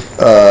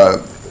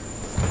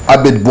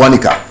Abed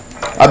Bwanika,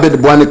 Abed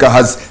Bwanika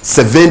has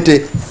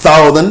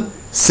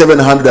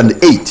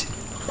 70,708.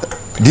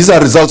 These are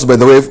results, by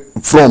the way,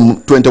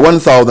 from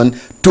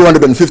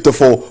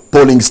 21,254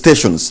 polling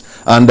stations.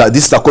 And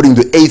this is according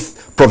to 8th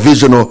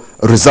provisional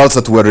results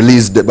that were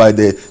released by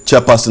the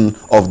chairperson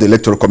of the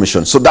Electoral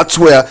Commission. So that's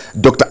where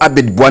Dr.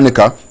 Abed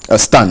Bwanika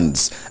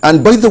stands.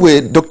 And by the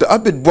way, Dr.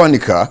 Abed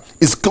Bwanika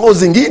is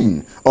closing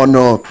in on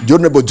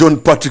Honorable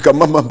John Patrick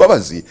Amama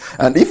Mbabazi.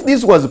 And if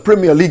this was a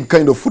Premier League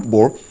kind of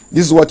football,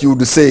 this is what you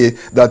would say,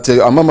 that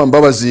Amama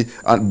Mbabazi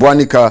and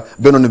Bwanika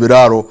Benon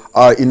Biraro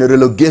are in a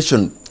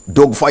relegation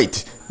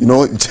dogfight. You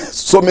know,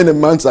 so many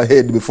months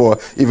ahead before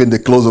even the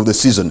close of the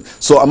season.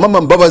 So Amama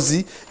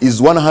Mbabazi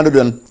is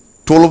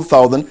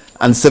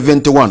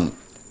 112,071.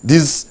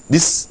 This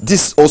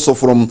also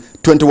from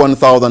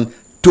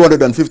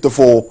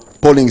 21,254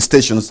 polling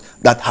stations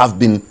that have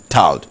been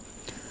tallied.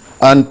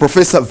 And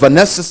Professor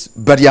Vanessa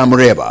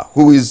Bariamureba,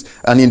 who is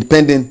an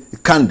independent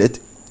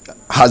candidate,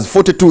 has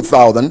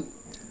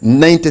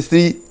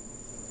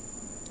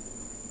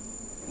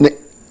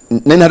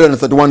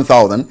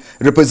 931,000,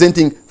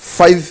 representing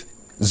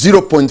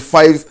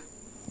 0.50%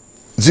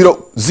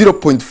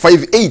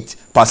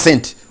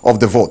 0.58% of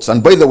the votes.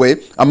 And by the way,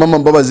 Amama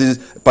Mbabazi's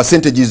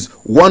percentage is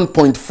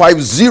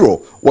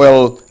 1.50,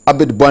 while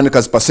Abed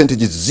Bwaneka's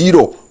percentage is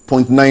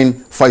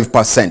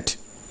 0.95%.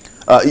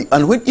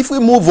 And if we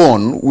move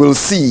on, we'll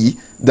see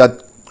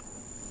that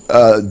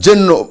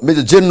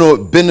Major General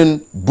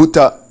Benin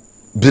Buta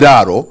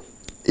Biraro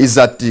is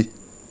of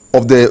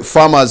the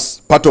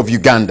farmers part of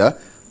Uganda,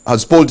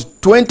 has polled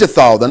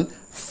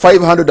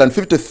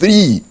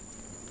 20,553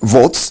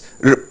 votes,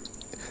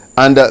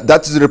 and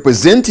that is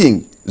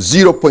representing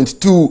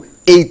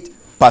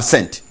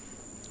 0.28%.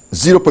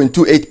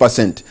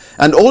 0.28%.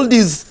 And all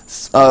these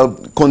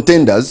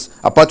contenders,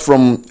 apart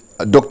from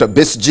Dr.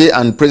 Besigye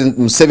and President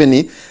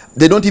Museveni,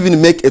 they don't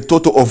even make a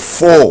total of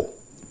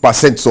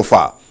 4% so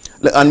far.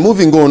 And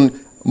moving on,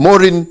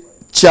 Maureen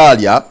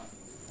Chalia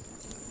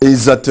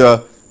is at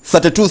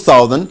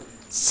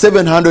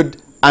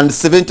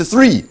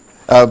 32,773,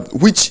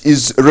 which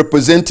is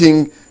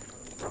representing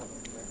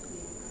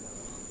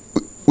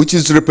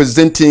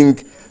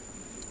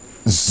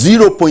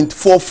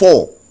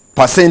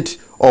 0.44%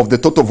 of the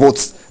total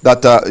votes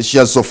that she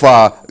has so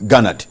far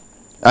garnered.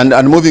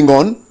 And moving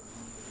on,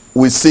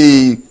 we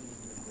see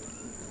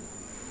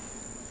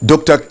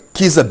Dr.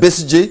 Kizza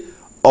Besigye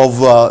of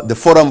the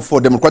Forum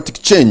for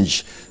Democratic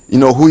Change,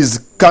 who is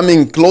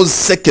coming close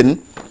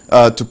second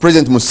to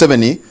President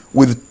Museveni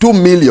with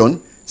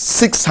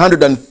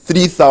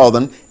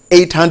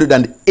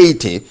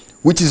 2,603,880,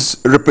 which is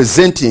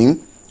representing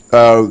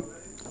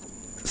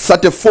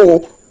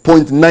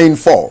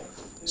 34.94.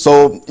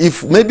 So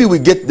if maybe we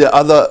get the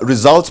other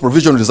results,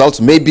 provisional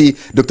results, maybe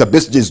Dr.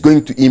 Besigye is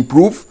going to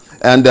improve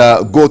and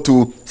go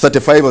to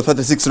 35 or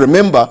 36.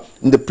 Remember,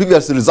 in the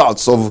previous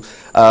results of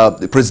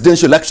the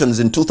presidential elections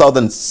in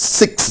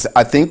 2006,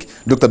 I think,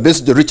 Dr.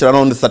 Besigye reached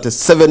around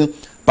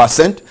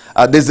 37%.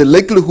 There's a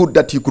likelihood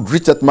that he could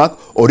reach that mark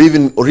or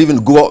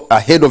even go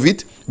ahead of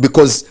it,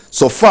 because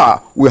so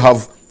far we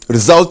have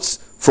results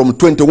from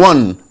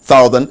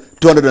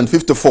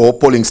 21,254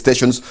 polling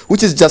stations,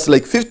 which is just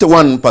like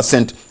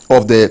 51%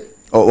 of the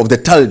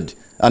tally,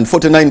 and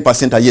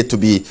 49% are yet to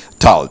be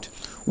tallied.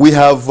 We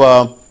have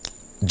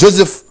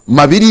Joseph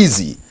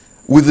Mabirizi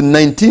with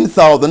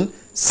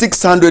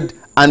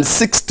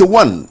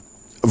 19,661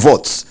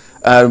 votes,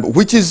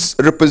 which is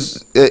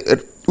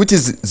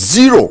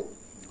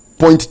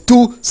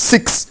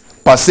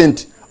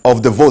 0.26%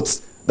 of the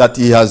votes that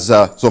he has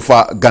so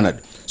far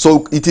garnered.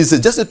 So it is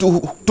just a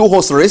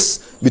two-horse race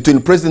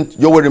between President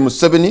Yoweri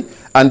Museveni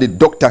and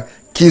Dr.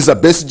 Kizza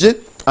Besigye,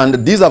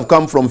 and these have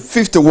come from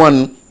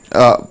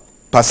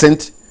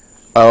 51%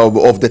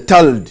 of the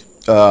tallied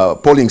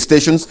polling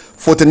stations.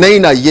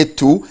 49 are yet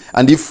to,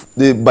 and if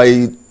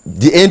by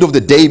the end of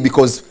the day,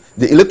 because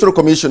the Electoral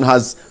Commission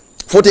has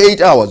 48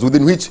 hours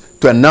within which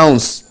to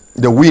announce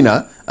the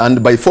winner,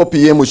 and by 4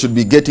 p.m. we should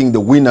be getting the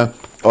winner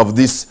of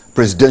this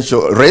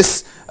presidential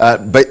race.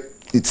 But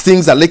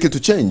things are likely to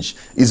change.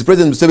 Is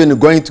President Museveni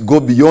going to go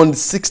beyond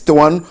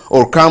 61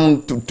 or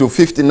come to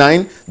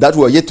 59? That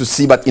we are yet to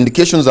see, but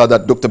indications are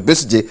that Dr.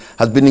 Besigye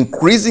has been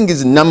increasing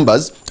his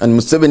numbers and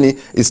Museveni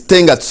is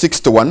staying at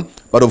 61.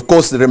 But of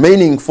course, the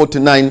remaining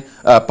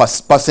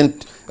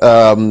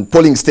 49%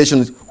 polling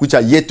stations which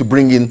are yet to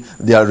bring in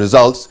their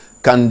results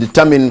can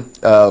determine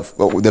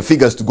the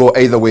figures to go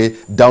either way,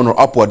 down or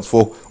upwards,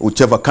 for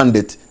whichever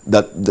candidate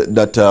that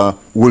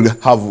will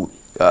have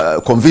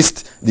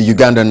convinced the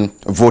Ugandan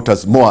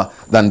voters more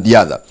than the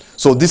other.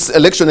 So this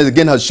election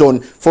again has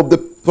shown from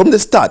the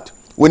start,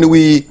 when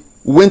we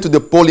went to the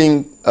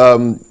polling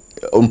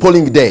on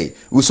polling day,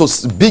 we saw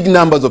big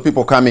numbers of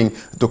people coming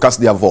to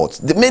cast their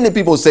votes. Many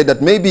people said that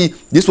maybe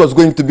this was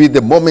going to be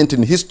the moment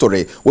in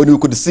history when we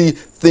could see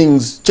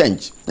things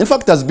change. In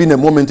fact, it has been a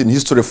moment in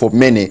history for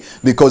many,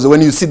 because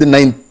when you see the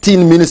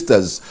 19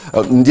 ministers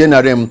in the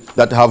NRM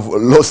that have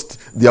lost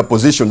their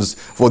positions,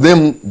 for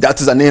them that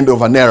is an end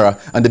of an era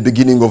and the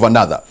beginning of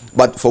another.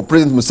 But for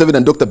President Museveni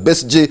and Dr.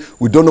 Besigye,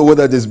 we don't know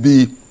whether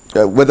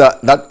whether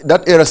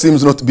that era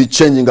seems not to be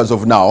changing as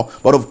of now.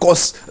 But of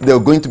course, there are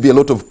going to be a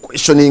lot of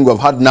questioning. We've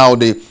had now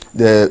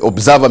the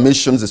observer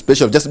missions,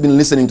 especially I've just been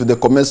listening to the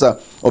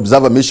COMESA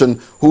observer mission,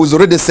 who's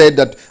already said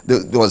that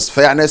there was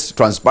fairness,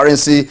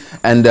 transparency,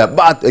 and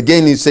but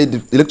again, he said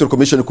the Electoral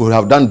Commission could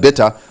have done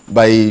better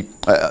by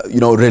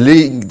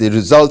relaying the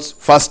results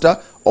faster.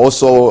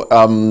 Also,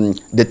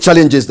 the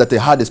challenges that they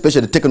had,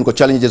 especially the technical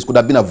challenges, could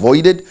have been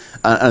avoided,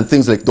 and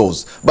things like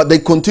those. But they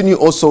continue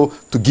also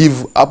to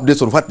give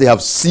updates on what they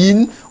have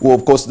seen. Well,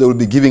 of course, they will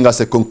be giving us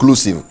a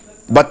conclusive.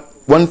 But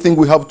one thing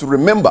we have to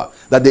remember,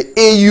 that the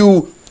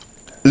AU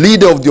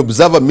leader of the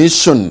observer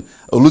mission,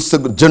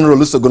 General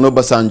Olusegun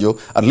Obasanjo,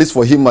 at least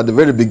for him at the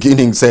very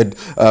beginning, said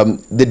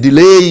the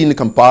delay in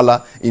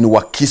Kampala, in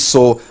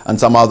Wakiso, and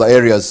some other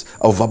areas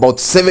of about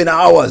 7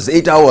 hours,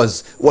 8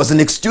 hours was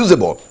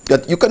inexcusable.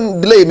 That you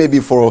can delay maybe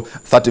for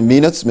 30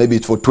 minutes, maybe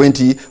for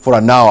 20, for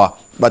an hour,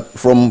 but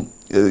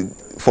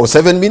for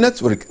 7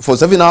 minutes, for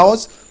 7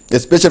 hours,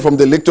 especially from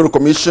the Electoral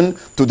Commission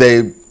to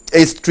the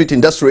 8th Street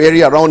industrial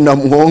area around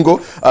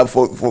Namuhongo.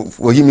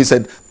 For him, he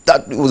said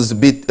that was a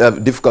bit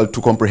difficult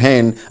to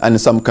comprehend, and in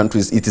some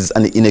countries it is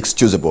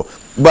inexcusable.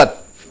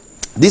 But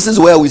this is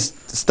where we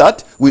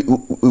start. We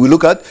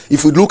look at,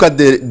 if we look at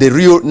the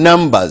real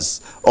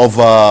numbers of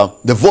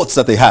the votes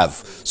that they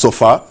have so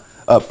far,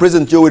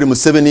 President Yoweri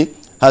Museveni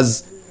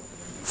has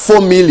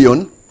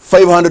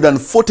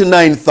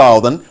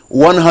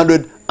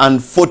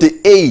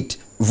 4,549,148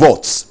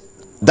 votes.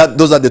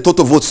 Those are the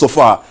total votes so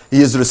far he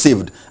has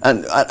received.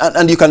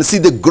 And you can see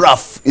the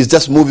graph is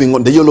just moving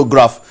on, the yellow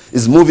graph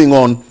is moving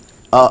on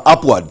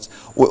upwards.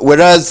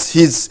 Whereas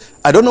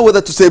I don't know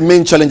whether to say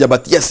main challenger,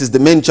 but yes, he's the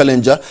main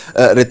challenger,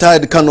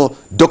 retired Colonel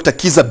Dr.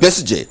 Kizza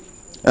Besigye.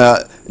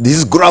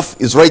 This graph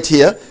is right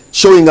here,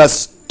 showing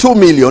us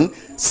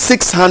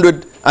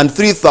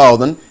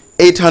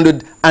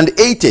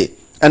 2,603,880.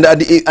 And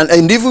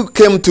if we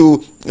came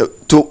to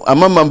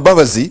Amama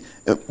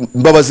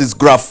Mbabazi's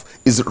graph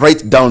is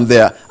right down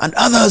there, and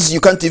others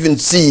you can't even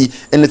see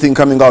anything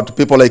coming out.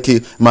 People like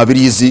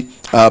Mabirizi,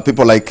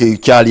 people like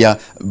Kyalia,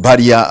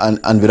 Baria,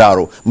 and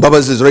Viraro.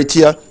 Mbabazi is right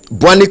here.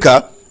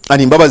 Bwanika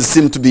and Mbabazi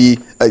seem to be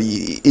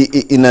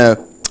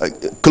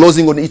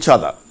closing on each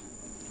other.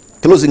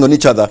 And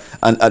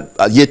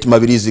yet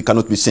Mabirizi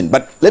cannot be seen.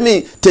 But let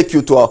me take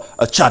you to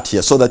a chart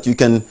here so that you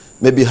can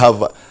maybe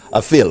have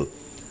a feel.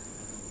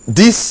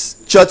 This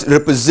chart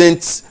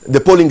represents the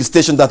polling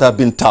stations that have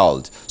been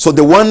talled. So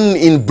the one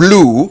in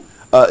blue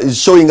is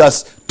showing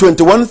us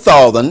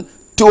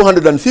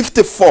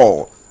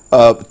 21,254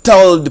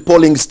 talled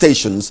polling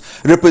stations,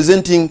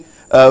 representing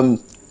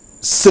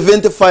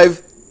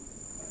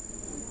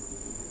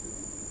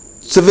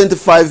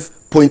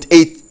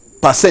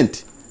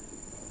 75.8%.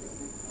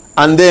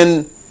 And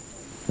then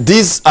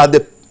these are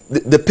the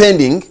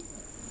pending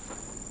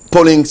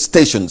polling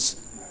stations,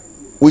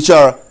 which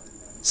are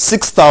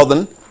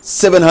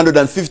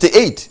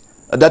 6,758.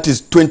 That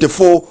is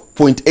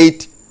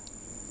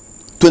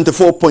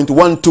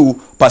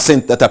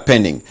 24.12% that are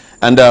pending.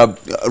 And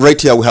right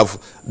here we have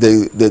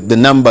the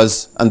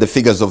numbers and the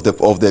figures of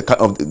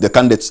the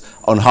candidates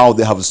on how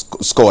they have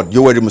scored.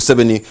 Yoweri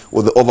Museveni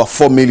with over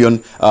 4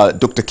 million,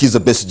 Dr. Kizza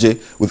Besigye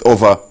with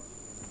over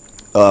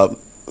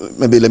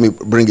maybe let me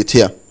bring it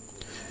here.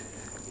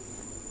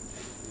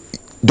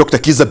 Dr.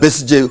 Kizza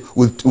Besigye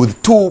with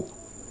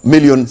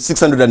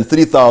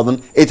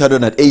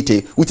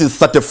 2,603,880, which is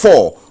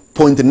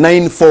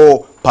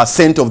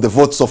 34.94% of the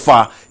votes so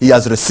far he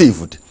has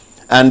received.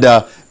 And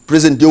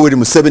President Yoweri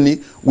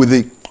Museveni with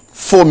the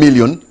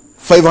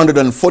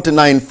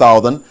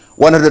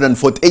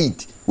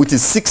 4,549,148, which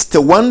is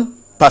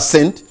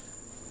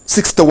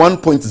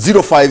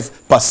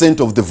 61.05%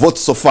 of the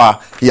votes so far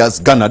he has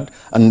garnered,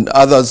 and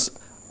others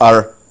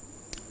are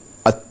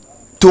at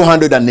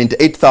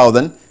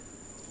 298,000.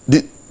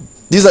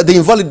 These are the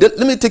invalid.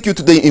 Let me take you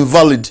to the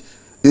invalid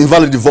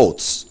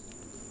votes.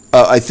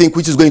 I think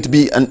which is going to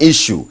be an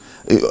issue,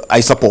 I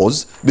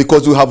suppose,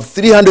 because we have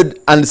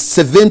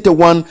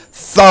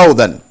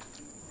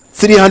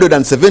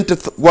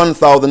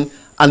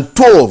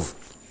 371,012,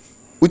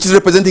 which is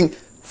representing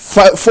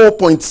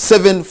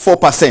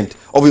 4.74%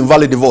 of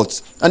invalid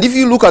votes. And if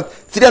you look at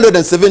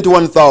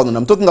 371,000,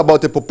 I'm talking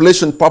about a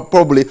population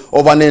probably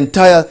of an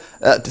entire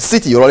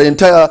city or an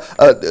entire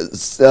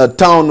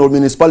town or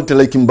municipality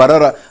like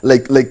Mbarara,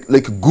 like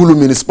Gulu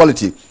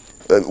municipality.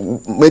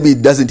 Maybe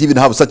it doesn't even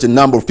have such a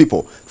number of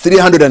people.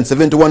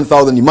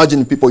 371,000,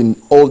 imagine people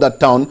in all that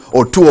town,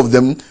 or two of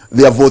them,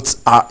 their votes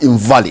are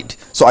invalid.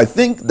 So I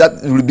think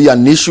that will be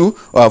an issue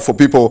for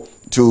people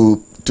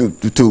to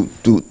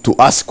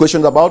ask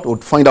questions about, or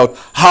to find out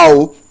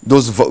how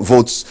those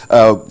votes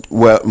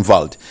were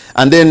involved.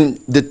 And then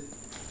the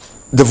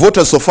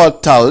voters so far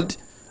talled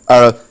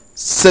are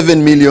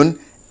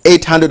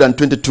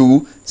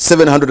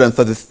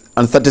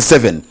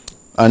 7,822,737.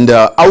 And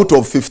out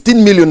of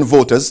 15 million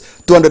voters,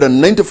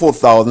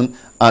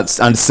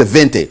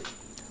 294,070.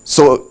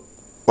 So,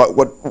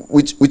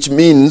 which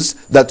means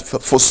that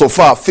for so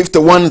far,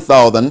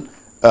 51%,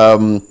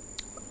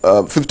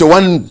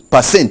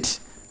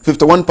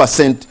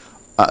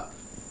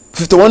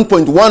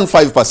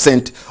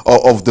 51.15%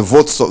 of the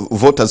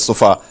voters so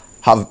far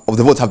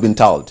have been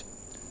talled.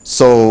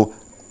 So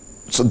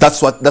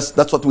that's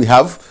what we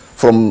have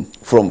from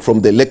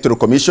the Electoral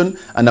Commission,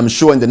 and I'm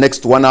sure in the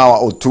next 1 hour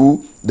or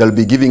two they'll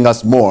be giving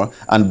us more.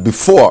 And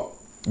before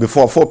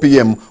 4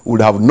 p.m. we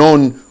would have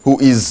known who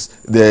is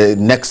the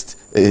next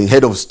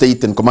head of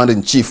state and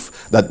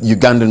commander-in-chief that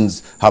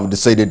Ugandans have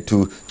decided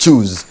to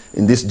choose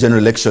in this general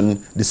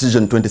election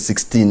decision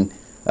 2016.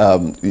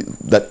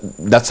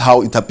 That's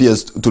how it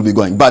appears to be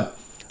going. But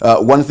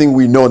one thing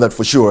we know that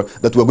for sure,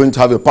 that we're going to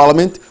have a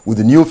parliament with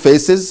new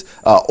faces.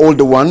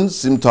 Older ones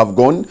seem to have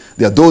gone.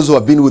 There are those who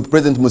have been with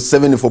President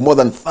Museveni for more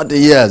than 30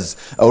 years,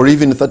 or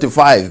even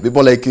 35.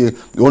 People like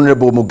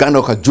Honorable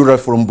Mugano Kajura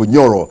from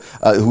Bunyoro,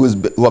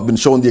 who have been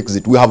shown the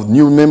exit. We have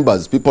new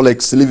members, people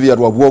like Sylvia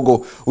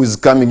Rwagogo, who is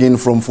coming in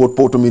from Fort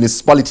Portal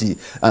municipality,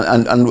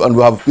 and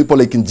we have people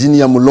like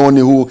Engineer Muloni,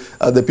 who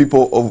the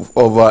people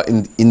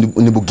in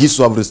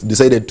Bugisu have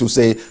decided to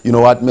say, you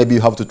know what, maybe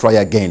you have to try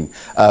again.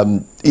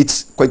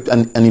 It's quite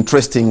an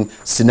interesting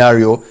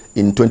scenario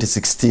in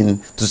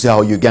 2016 to see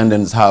how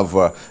Ugandans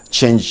have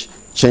changed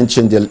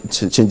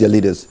their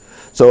leaders.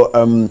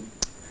 So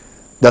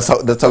that's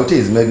how it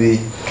is. Maybe.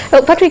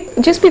 Well, Patrick,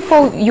 just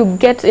before you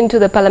get into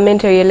the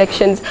parliamentary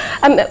elections,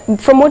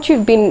 from what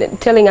you've been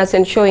telling us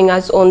and showing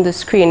us on the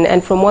screen,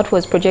 and from what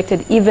was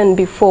projected even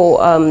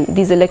before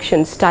these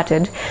elections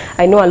started,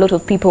 I know a lot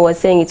of people were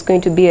saying it's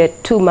going to be a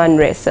two-man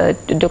race,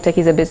 Dr.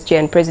 Kizza Besigye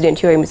and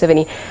President Yoweri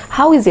Museveni.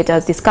 How is it, I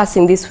was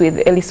discussing this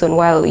with Elison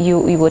while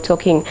you were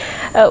talking,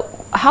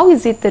 how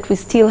is it that we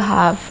still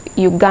have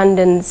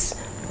Ugandans,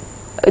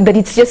 that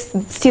it's just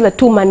still a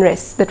two-man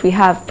race, that we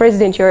have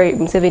President Yoweri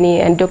Museveni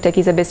and Dr.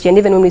 Kizza Besigye, and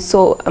even when we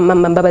saw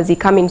Mama Mbabazi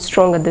coming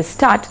strong at the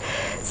start,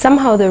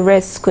 somehow the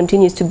race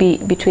continues to be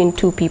between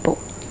two people?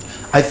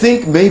 I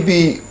think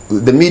maybe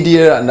the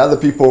media and other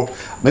people,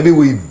 maybe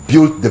we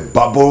built the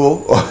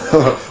bubble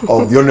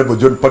of the Honorable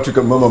John Patrick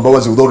and Mama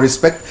Mbabazi with all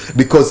respect,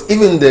 because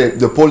even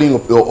the polling,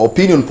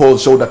 opinion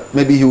polls showed that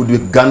maybe he would be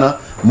Ghana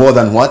more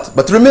than what.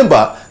 But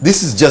remember,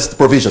 this is just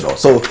provisional,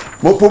 so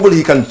more probably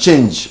he can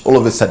change all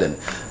of a sudden.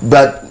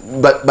 But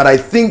I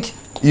think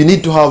you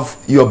need to have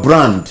your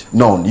brand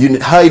known. You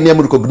need high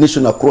name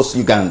recognition across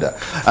Uganda.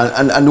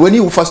 And when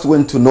he first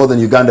went to northern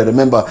Uganda,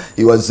 remember,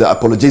 he was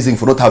apologizing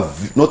for not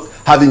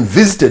having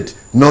visited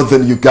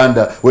northern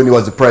Uganda when he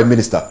was the prime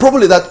minister.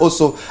 Probably that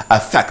also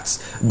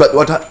affects. But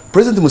what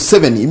President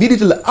Museveni,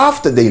 immediately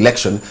after the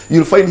election,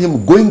 you'll find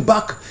him going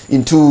back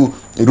into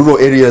rural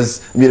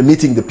areas,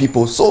 meeting the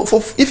people. So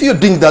if you're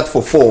doing that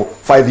for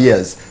 4-5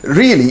 years,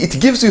 really, it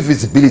gives you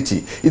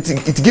visibility.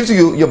 It gives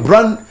you your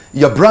brand.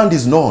 Your brand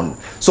is known.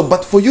 So,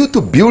 but for you to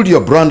build your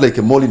brand like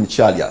a Molin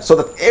Chalia, so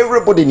that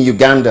everybody in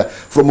Uganda,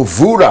 from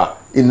Uvura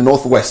in the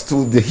northwest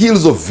to the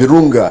hills of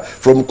Virunga,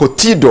 from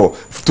Kotido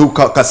to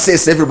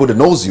Kasese, everybody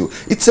knows you.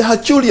 It's a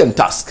Herculean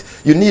task.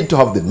 You need to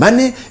have the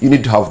money, you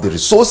need to have the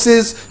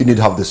resources, you need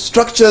to have the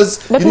structures.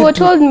 But we were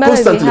told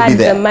Mbabazi had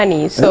the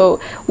money, so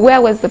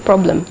where was the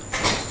problem?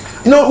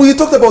 You know, we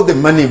talked about the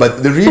money,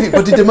 but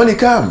did the money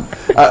come?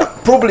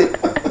 Probably,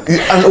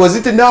 and was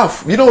it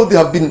enough? You know, they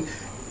have been.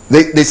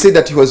 They say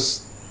that he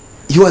was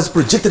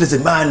projected as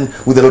a man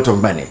with a lot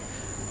of money,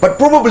 but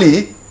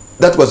probably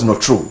that was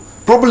not true.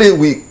 Probably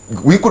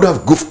we could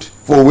have goofed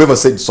for whoever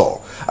said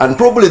so, and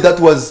probably that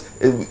was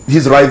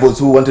his rivals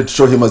who wanted to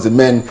show him as a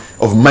man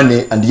of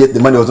money, and yet the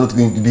money was not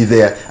going to be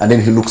there, and then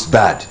he looks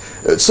bad.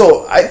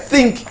 So I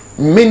think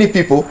many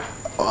people,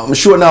 I'm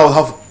sure now,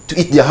 have to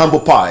eat their humble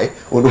pie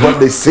on what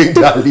they said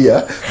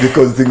earlier,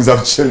 because things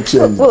have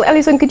changed. Well,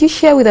 Elison, could you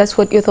share with us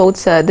what your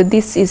thoughts are, that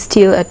this is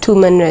still a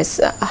two-man race,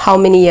 how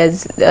many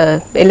years,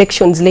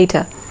 elections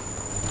later?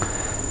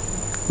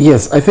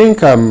 Yes, I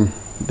think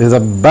there's a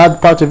bad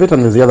part of it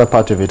and there's the other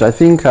part of it. I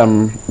think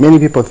many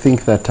people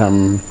think that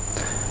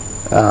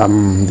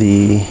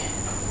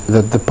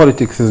the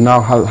politics is now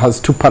has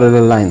two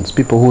parallel lines,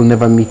 people who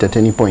never meet at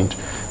any point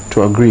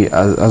to agree,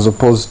 as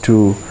opposed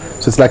to,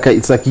 so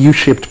it's like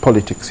U-shaped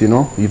politics, you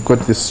know. You've got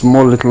this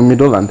small little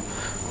middle and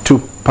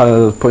two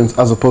parallel points,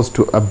 as opposed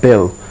to a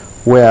bell,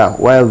 where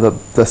while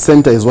the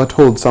center is what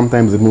holds,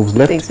 sometimes it moves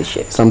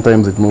left,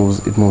 sometimes it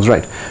moves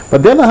right.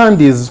 But the other hand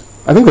is,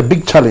 I think, the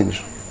big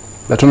challenge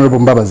that Honorable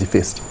Mbabazi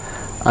faced,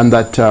 and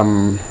that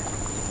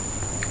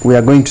we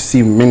are going to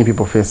see many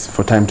people face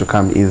for time to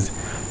come, is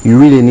you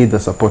really need the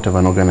support of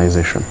an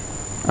organization.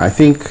 I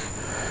think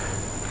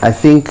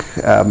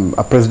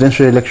a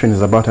presidential election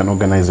is about an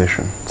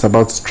organization. It's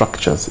about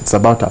structures. It's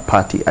about a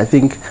party. I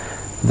think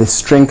the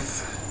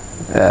strength,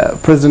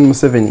 President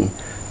Museveni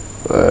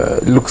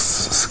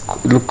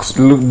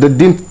they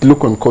didn't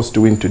look on course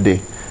to win today.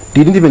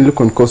 They didn't even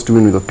look on course to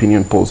win with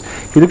opinion polls.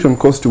 He looked on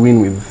course to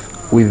win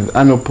with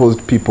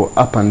unopposed people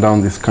up and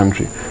down this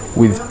country,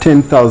 with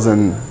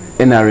 10,000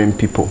 NRM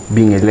people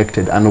being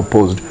elected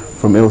unopposed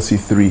from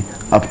LC3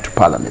 up to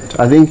Parliament.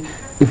 I think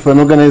if an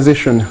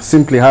organization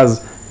simply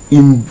has,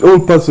 in all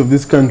parts of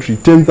this country,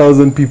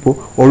 10,000 people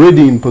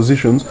already in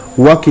positions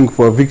working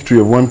for a victory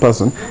of one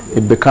person,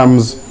 it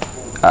becomes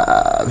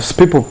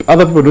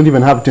other people don't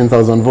even have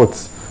 10,000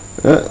 votes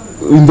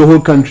in the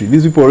whole country.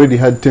 These people already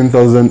had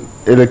 10,000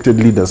 elected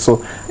leaders.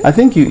 So I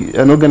think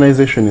an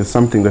organization is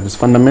something that is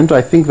fundamental.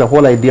 I think the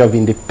whole idea of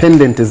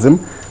independentism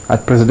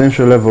at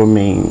presidential level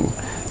may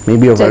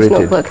be overrated. Does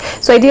not work.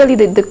 So ideally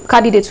the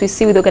candidates we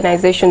see with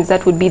organizations,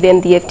 that would be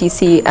then the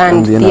FTC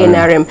and the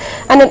NRM.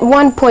 And at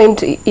one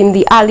point in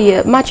the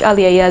much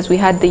earlier years, we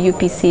had the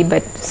UPC,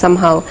 but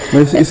somehow...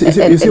 You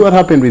see what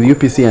happened with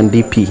UPC and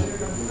DP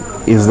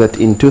is that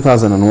in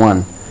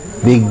 2001,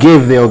 they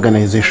gave their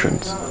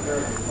organizations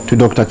to to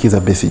Dr. Kiza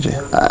Besigye.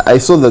 I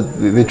saw that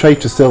they tried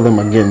to sell them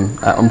again.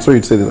 I'm sorry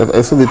to say this.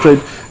 I saw they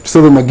tried to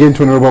sell them again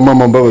to Honorable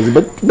Mama Mbabazi,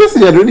 but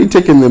Besigye had already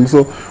taken them.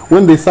 So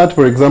when they sat,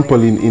 for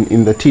example,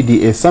 in the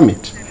TDA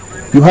summit,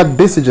 you had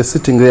Besigye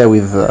sitting there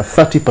with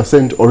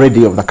 30%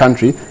 already of the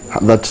country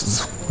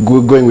that's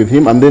going with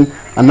him, and then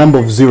a number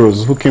of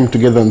zeros who came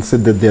together and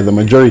said that they're the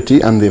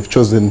majority, and they've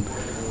chosen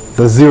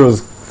the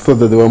zeros so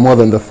that they were more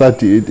than the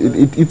 30.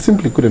 It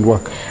simply couldn't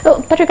work.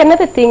 Oh, Patrick,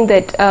 another thing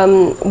that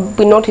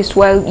we noticed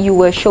while you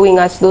were showing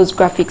us those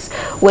graphics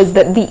was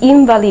that the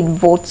invalid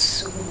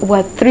votes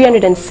were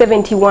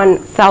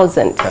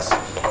 371,000. Yes.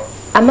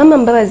 Amama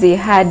Mbabazi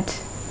had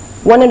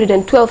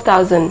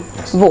 112,000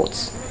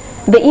 votes.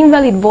 The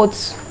invalid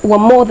votes were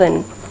more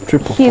than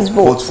Triple. his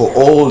votes. Votes for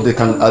all the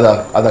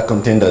other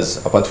contenders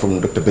apart from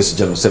Dr.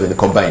 Besigye and Museveni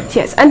combined.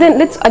 Yes, and then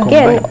let's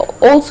again Combined.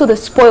 also the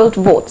spoiled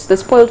votes. The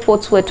spoiled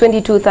votes were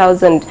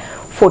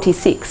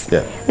 22,046.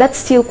 Yeah. That's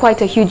still quite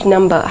a huge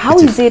number. How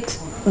It is it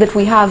that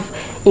we have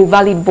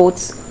invalid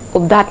votes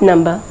of that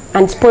number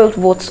and spoiled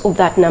votes of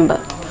that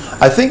number?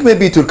 I think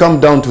maybe it will come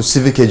down to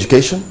civic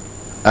education,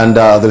 and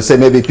they'll say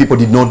maybe people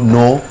did not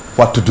know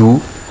what to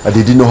do, they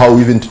didn't know how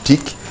even to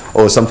tick,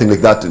 or something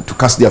like that, to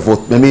cast their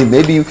vote.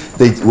 Maybe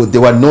they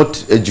were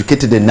not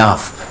educated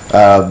enough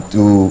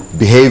to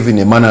behave in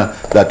a manner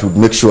that would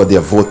make sure their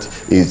vote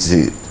is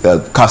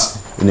cast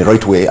in the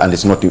right way and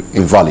it's not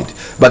invalid.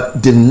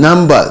 But the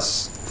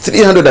numbers,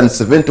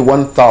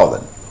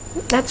 371,000.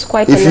 That's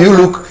quite If a you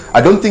number. look,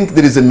 I don't think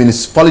there is a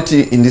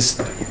municipality in this.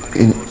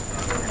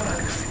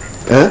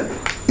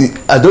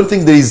 I don't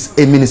think there is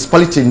a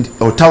municipality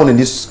or town in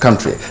this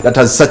country that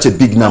has such a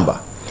big number.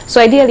 So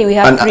ideally we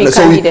have three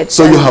candidates.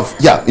 So you have,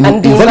 yeah,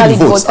 and the invalid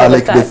votes are the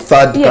like the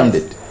third Yes.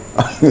 candidate.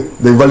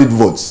 The invalid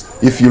votes,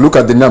 if you look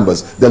at the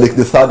numbers, they're like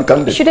the third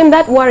candidate. Shouldn't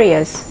that worry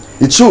us?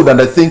 It should, and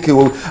I think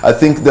the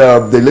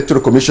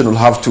Electoral Commission will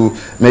have to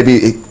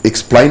maybe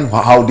explain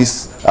how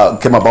this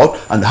came about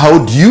and how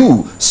do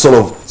you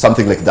solve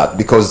something like that.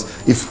 Because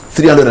if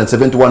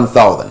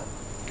 371,000,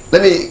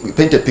 let me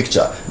paint a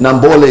picture.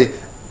 Nambole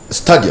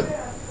Stadium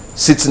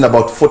sits in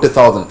about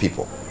 40,000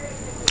 people.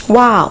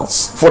 Wow.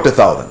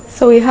 40,000.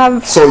 So we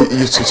have... So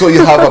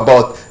you have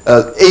about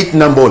 8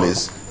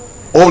 Namboles,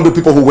 all the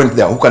people who went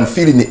there, who can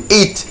fill in 8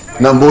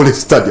 Nambole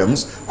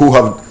stadiums, who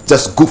have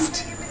just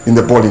goofed in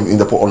the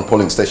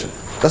polling station.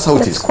 That's how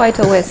it is. That's quite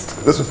a waste.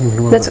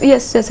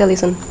 Yes,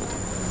 Elison.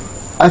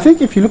 I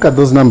think if you look at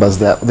those numbers,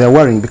 they're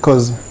worrying,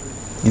 because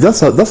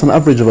that's an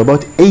average of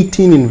about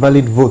 18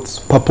 invalid votes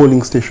per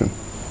polling station.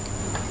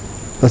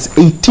 That's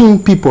 18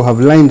 people have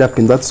lined up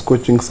in that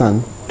scorching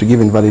sun to give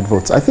invalid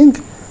votes. I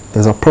think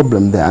there's a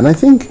problem there, and I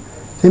think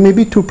there may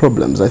be two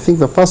problems. I think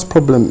the first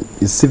problem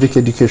is civic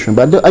education,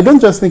 but I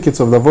don't just think it's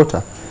of the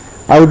voter.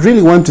 I would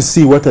really want to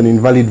see what an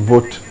invalid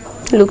vote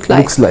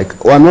looks like,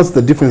 or what's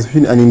the difference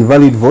between an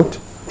invalid vote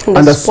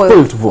and a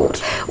spoiled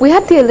vote. We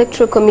had the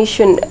Electoral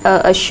Commission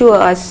assure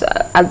us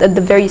at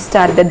the very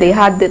start that they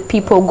had the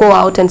people go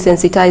out and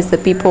sensitize the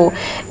people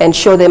and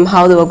show them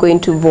how they were going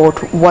to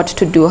vote, what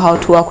to do, how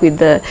to work with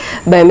the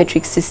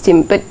biometric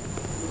system. But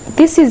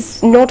this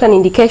is not an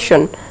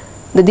indication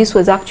that this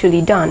was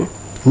actually done.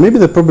 Maybe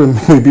the problem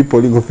may be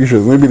polling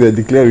officials. Maybe they're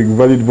declaring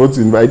valid votes.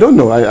 I don't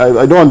know.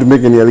 I don't want to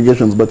make any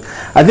allegations, but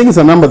I think it's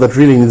a number that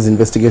really needs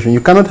investigation.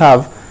 You cannot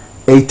have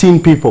 18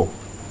 people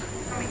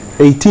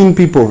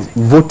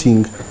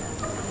voting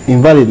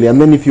invalidly, and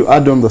then if you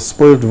add on the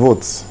spoiled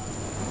votes,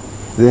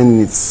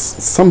 then it's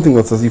something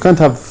that says you can't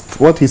have,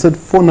 what he said,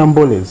 4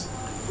 Namboles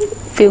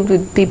filled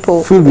with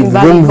people, filled with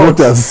wrong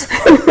voters.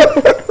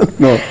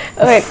 No.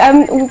 All right.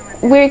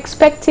 We're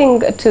expecting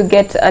to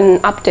get an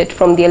update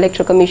from the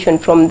Electoral Commission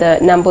from the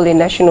Nambole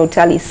National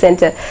Tally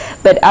Center,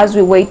 but as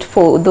we wait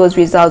for those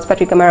results,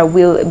 Patrick Amara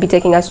will be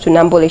taking us to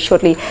Nambole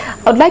shortly.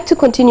 I'd like to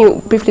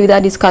continue briefly with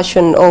our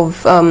discussion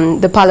of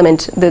the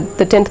Parliament, the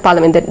 10th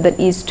Parliament that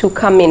is to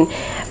come in.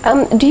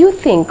 Do you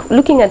think,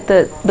 looking at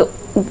the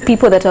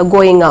people that are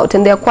going out,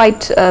 and they're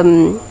quite,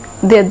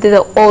 they're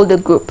the older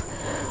group,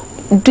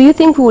 do you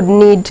think we would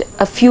need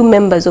a few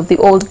members of the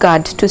old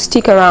guard to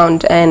stick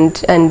around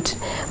and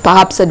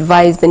perhaps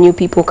advise the new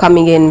people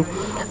coming in,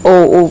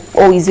 or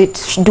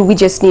do we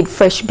just need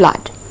fresh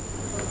blood?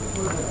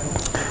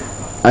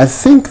 I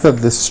think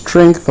that the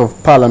strength of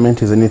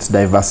Parliament is in its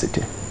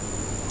diversity,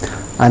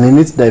 and in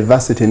its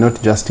diversity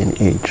not just in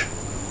age,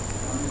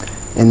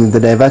 and in the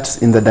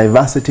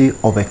diversity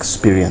of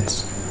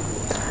experience.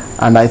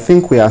 And I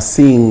think we are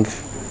seeing,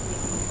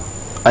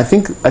 I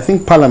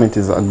think Parliament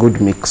is a good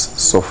mix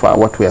so far.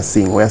 What we are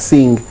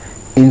seeing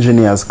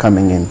engineers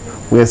coming in.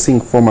 We are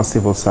seeing former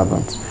civil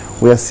servants.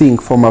 We are seeing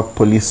former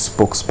police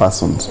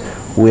spokespersons.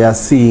 We are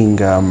seeing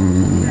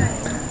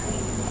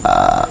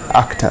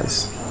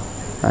actors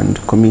and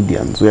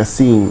comedians. We are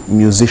seeing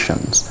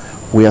musicians.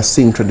 We are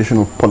seeing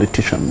traditional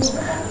politicians.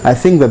 I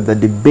think that the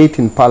debate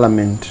in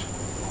Parliament,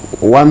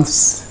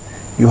 once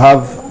you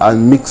have a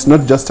mix,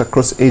 not just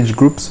across age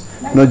groups,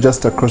 not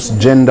just across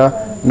gender,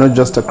 not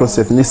just across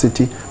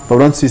ethnicity, but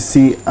once you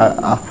see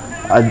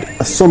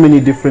so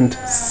many different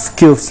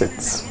skill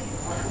sets.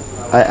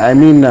 I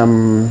mean,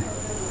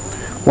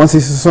 Once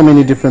you see so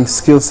many different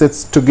skill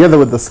sets together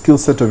with the skill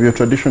set of your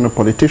traditional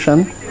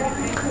politician,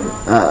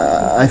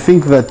 I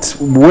think that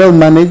well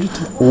managed,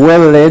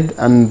 well led,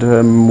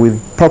 and with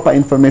proper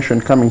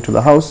information coming to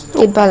the House,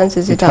 it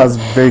balances it out. It has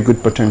very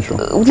good potential.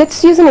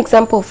 Let's use an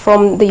example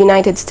from the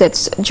United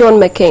States. John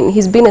McCain,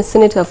 he's been a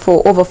senator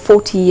for over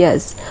 40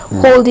 years,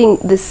 holding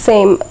the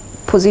same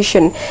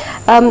position.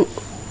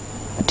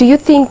 Do you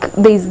think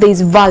there's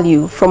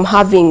value from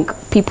having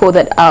people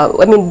that are,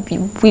 I mean,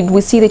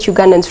 we see that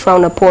Ugandans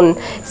frown upon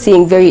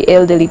seeing very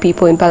elderly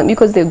people in parliament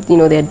because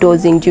they're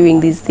dozing during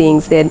these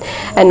things,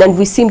 and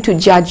we seem to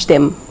judge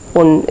them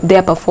on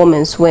their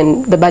performance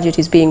when the budget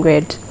is being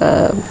read,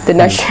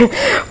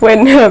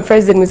 when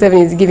President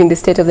Museveni is giving the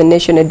State of the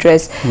Nation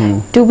address.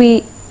 Do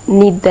we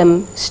need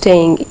them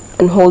staying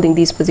and holding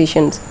these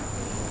positions?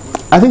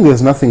 I think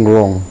there's nothing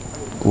wrong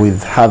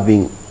with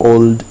having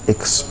old,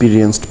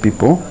 experienced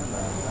people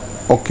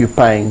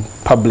occupying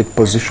public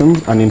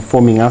positions and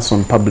informing us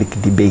on public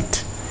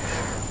debate,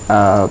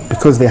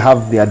 because they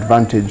have the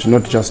advantage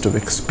not just of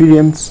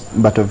experience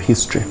but of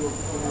history.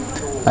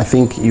 I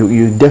think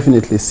you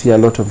definitely see a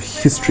lot of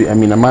history. I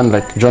mean, a man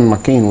like John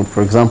McCain would,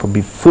 for example,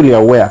 be fully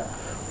aware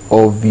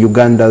of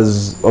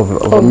Uganda's, of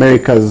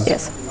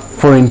America's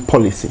foreign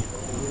policy.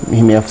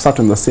 He may have sat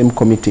on the same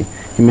committee.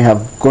 He may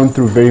have gone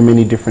through very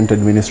many different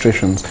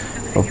administrations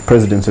of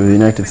presidents of the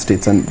United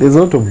States, and there's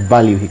a lot of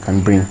value he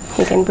can bring.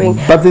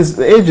 But this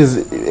age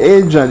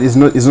is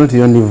not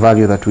the only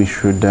value that we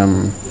should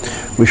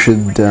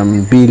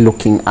be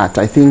looking at.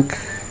 I think,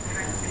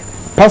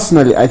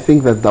 personally, I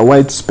think that the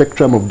wide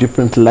spectrum of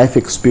different life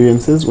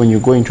experiences when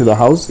you go into the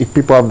House, if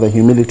people have the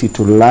humility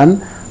to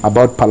learn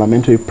about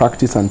parliamentary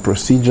practice and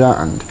procedure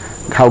and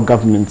how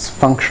governments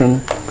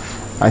function,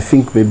 I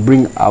think they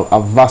bring a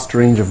vast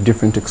range of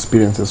different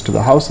experiences to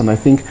the House. And I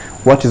think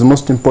what is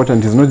most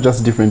important is not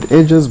just different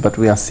ages, but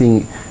we are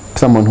seeing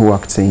someone who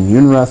worked, say, in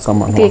UNRWA,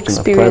 someone who worked in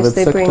the private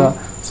sector,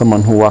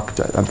 someone who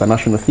worked at the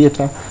National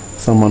Theatre,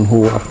 someone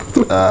who worked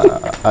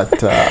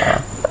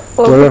at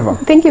wherever.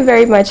 Thank you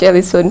very much,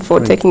 Elison, for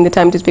taking the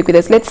time to speak with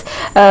us. Let's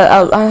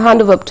I'll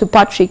hand over to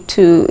Patrick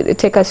to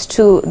take us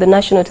to the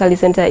National Tally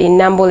Center in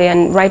Nambole,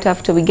 and right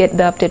after we get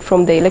the update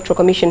from the Electoral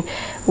Commission,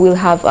 we'll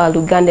have our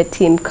Luganda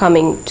team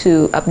coming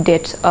to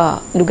update our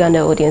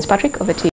Luganda audience. Patrick, over to you.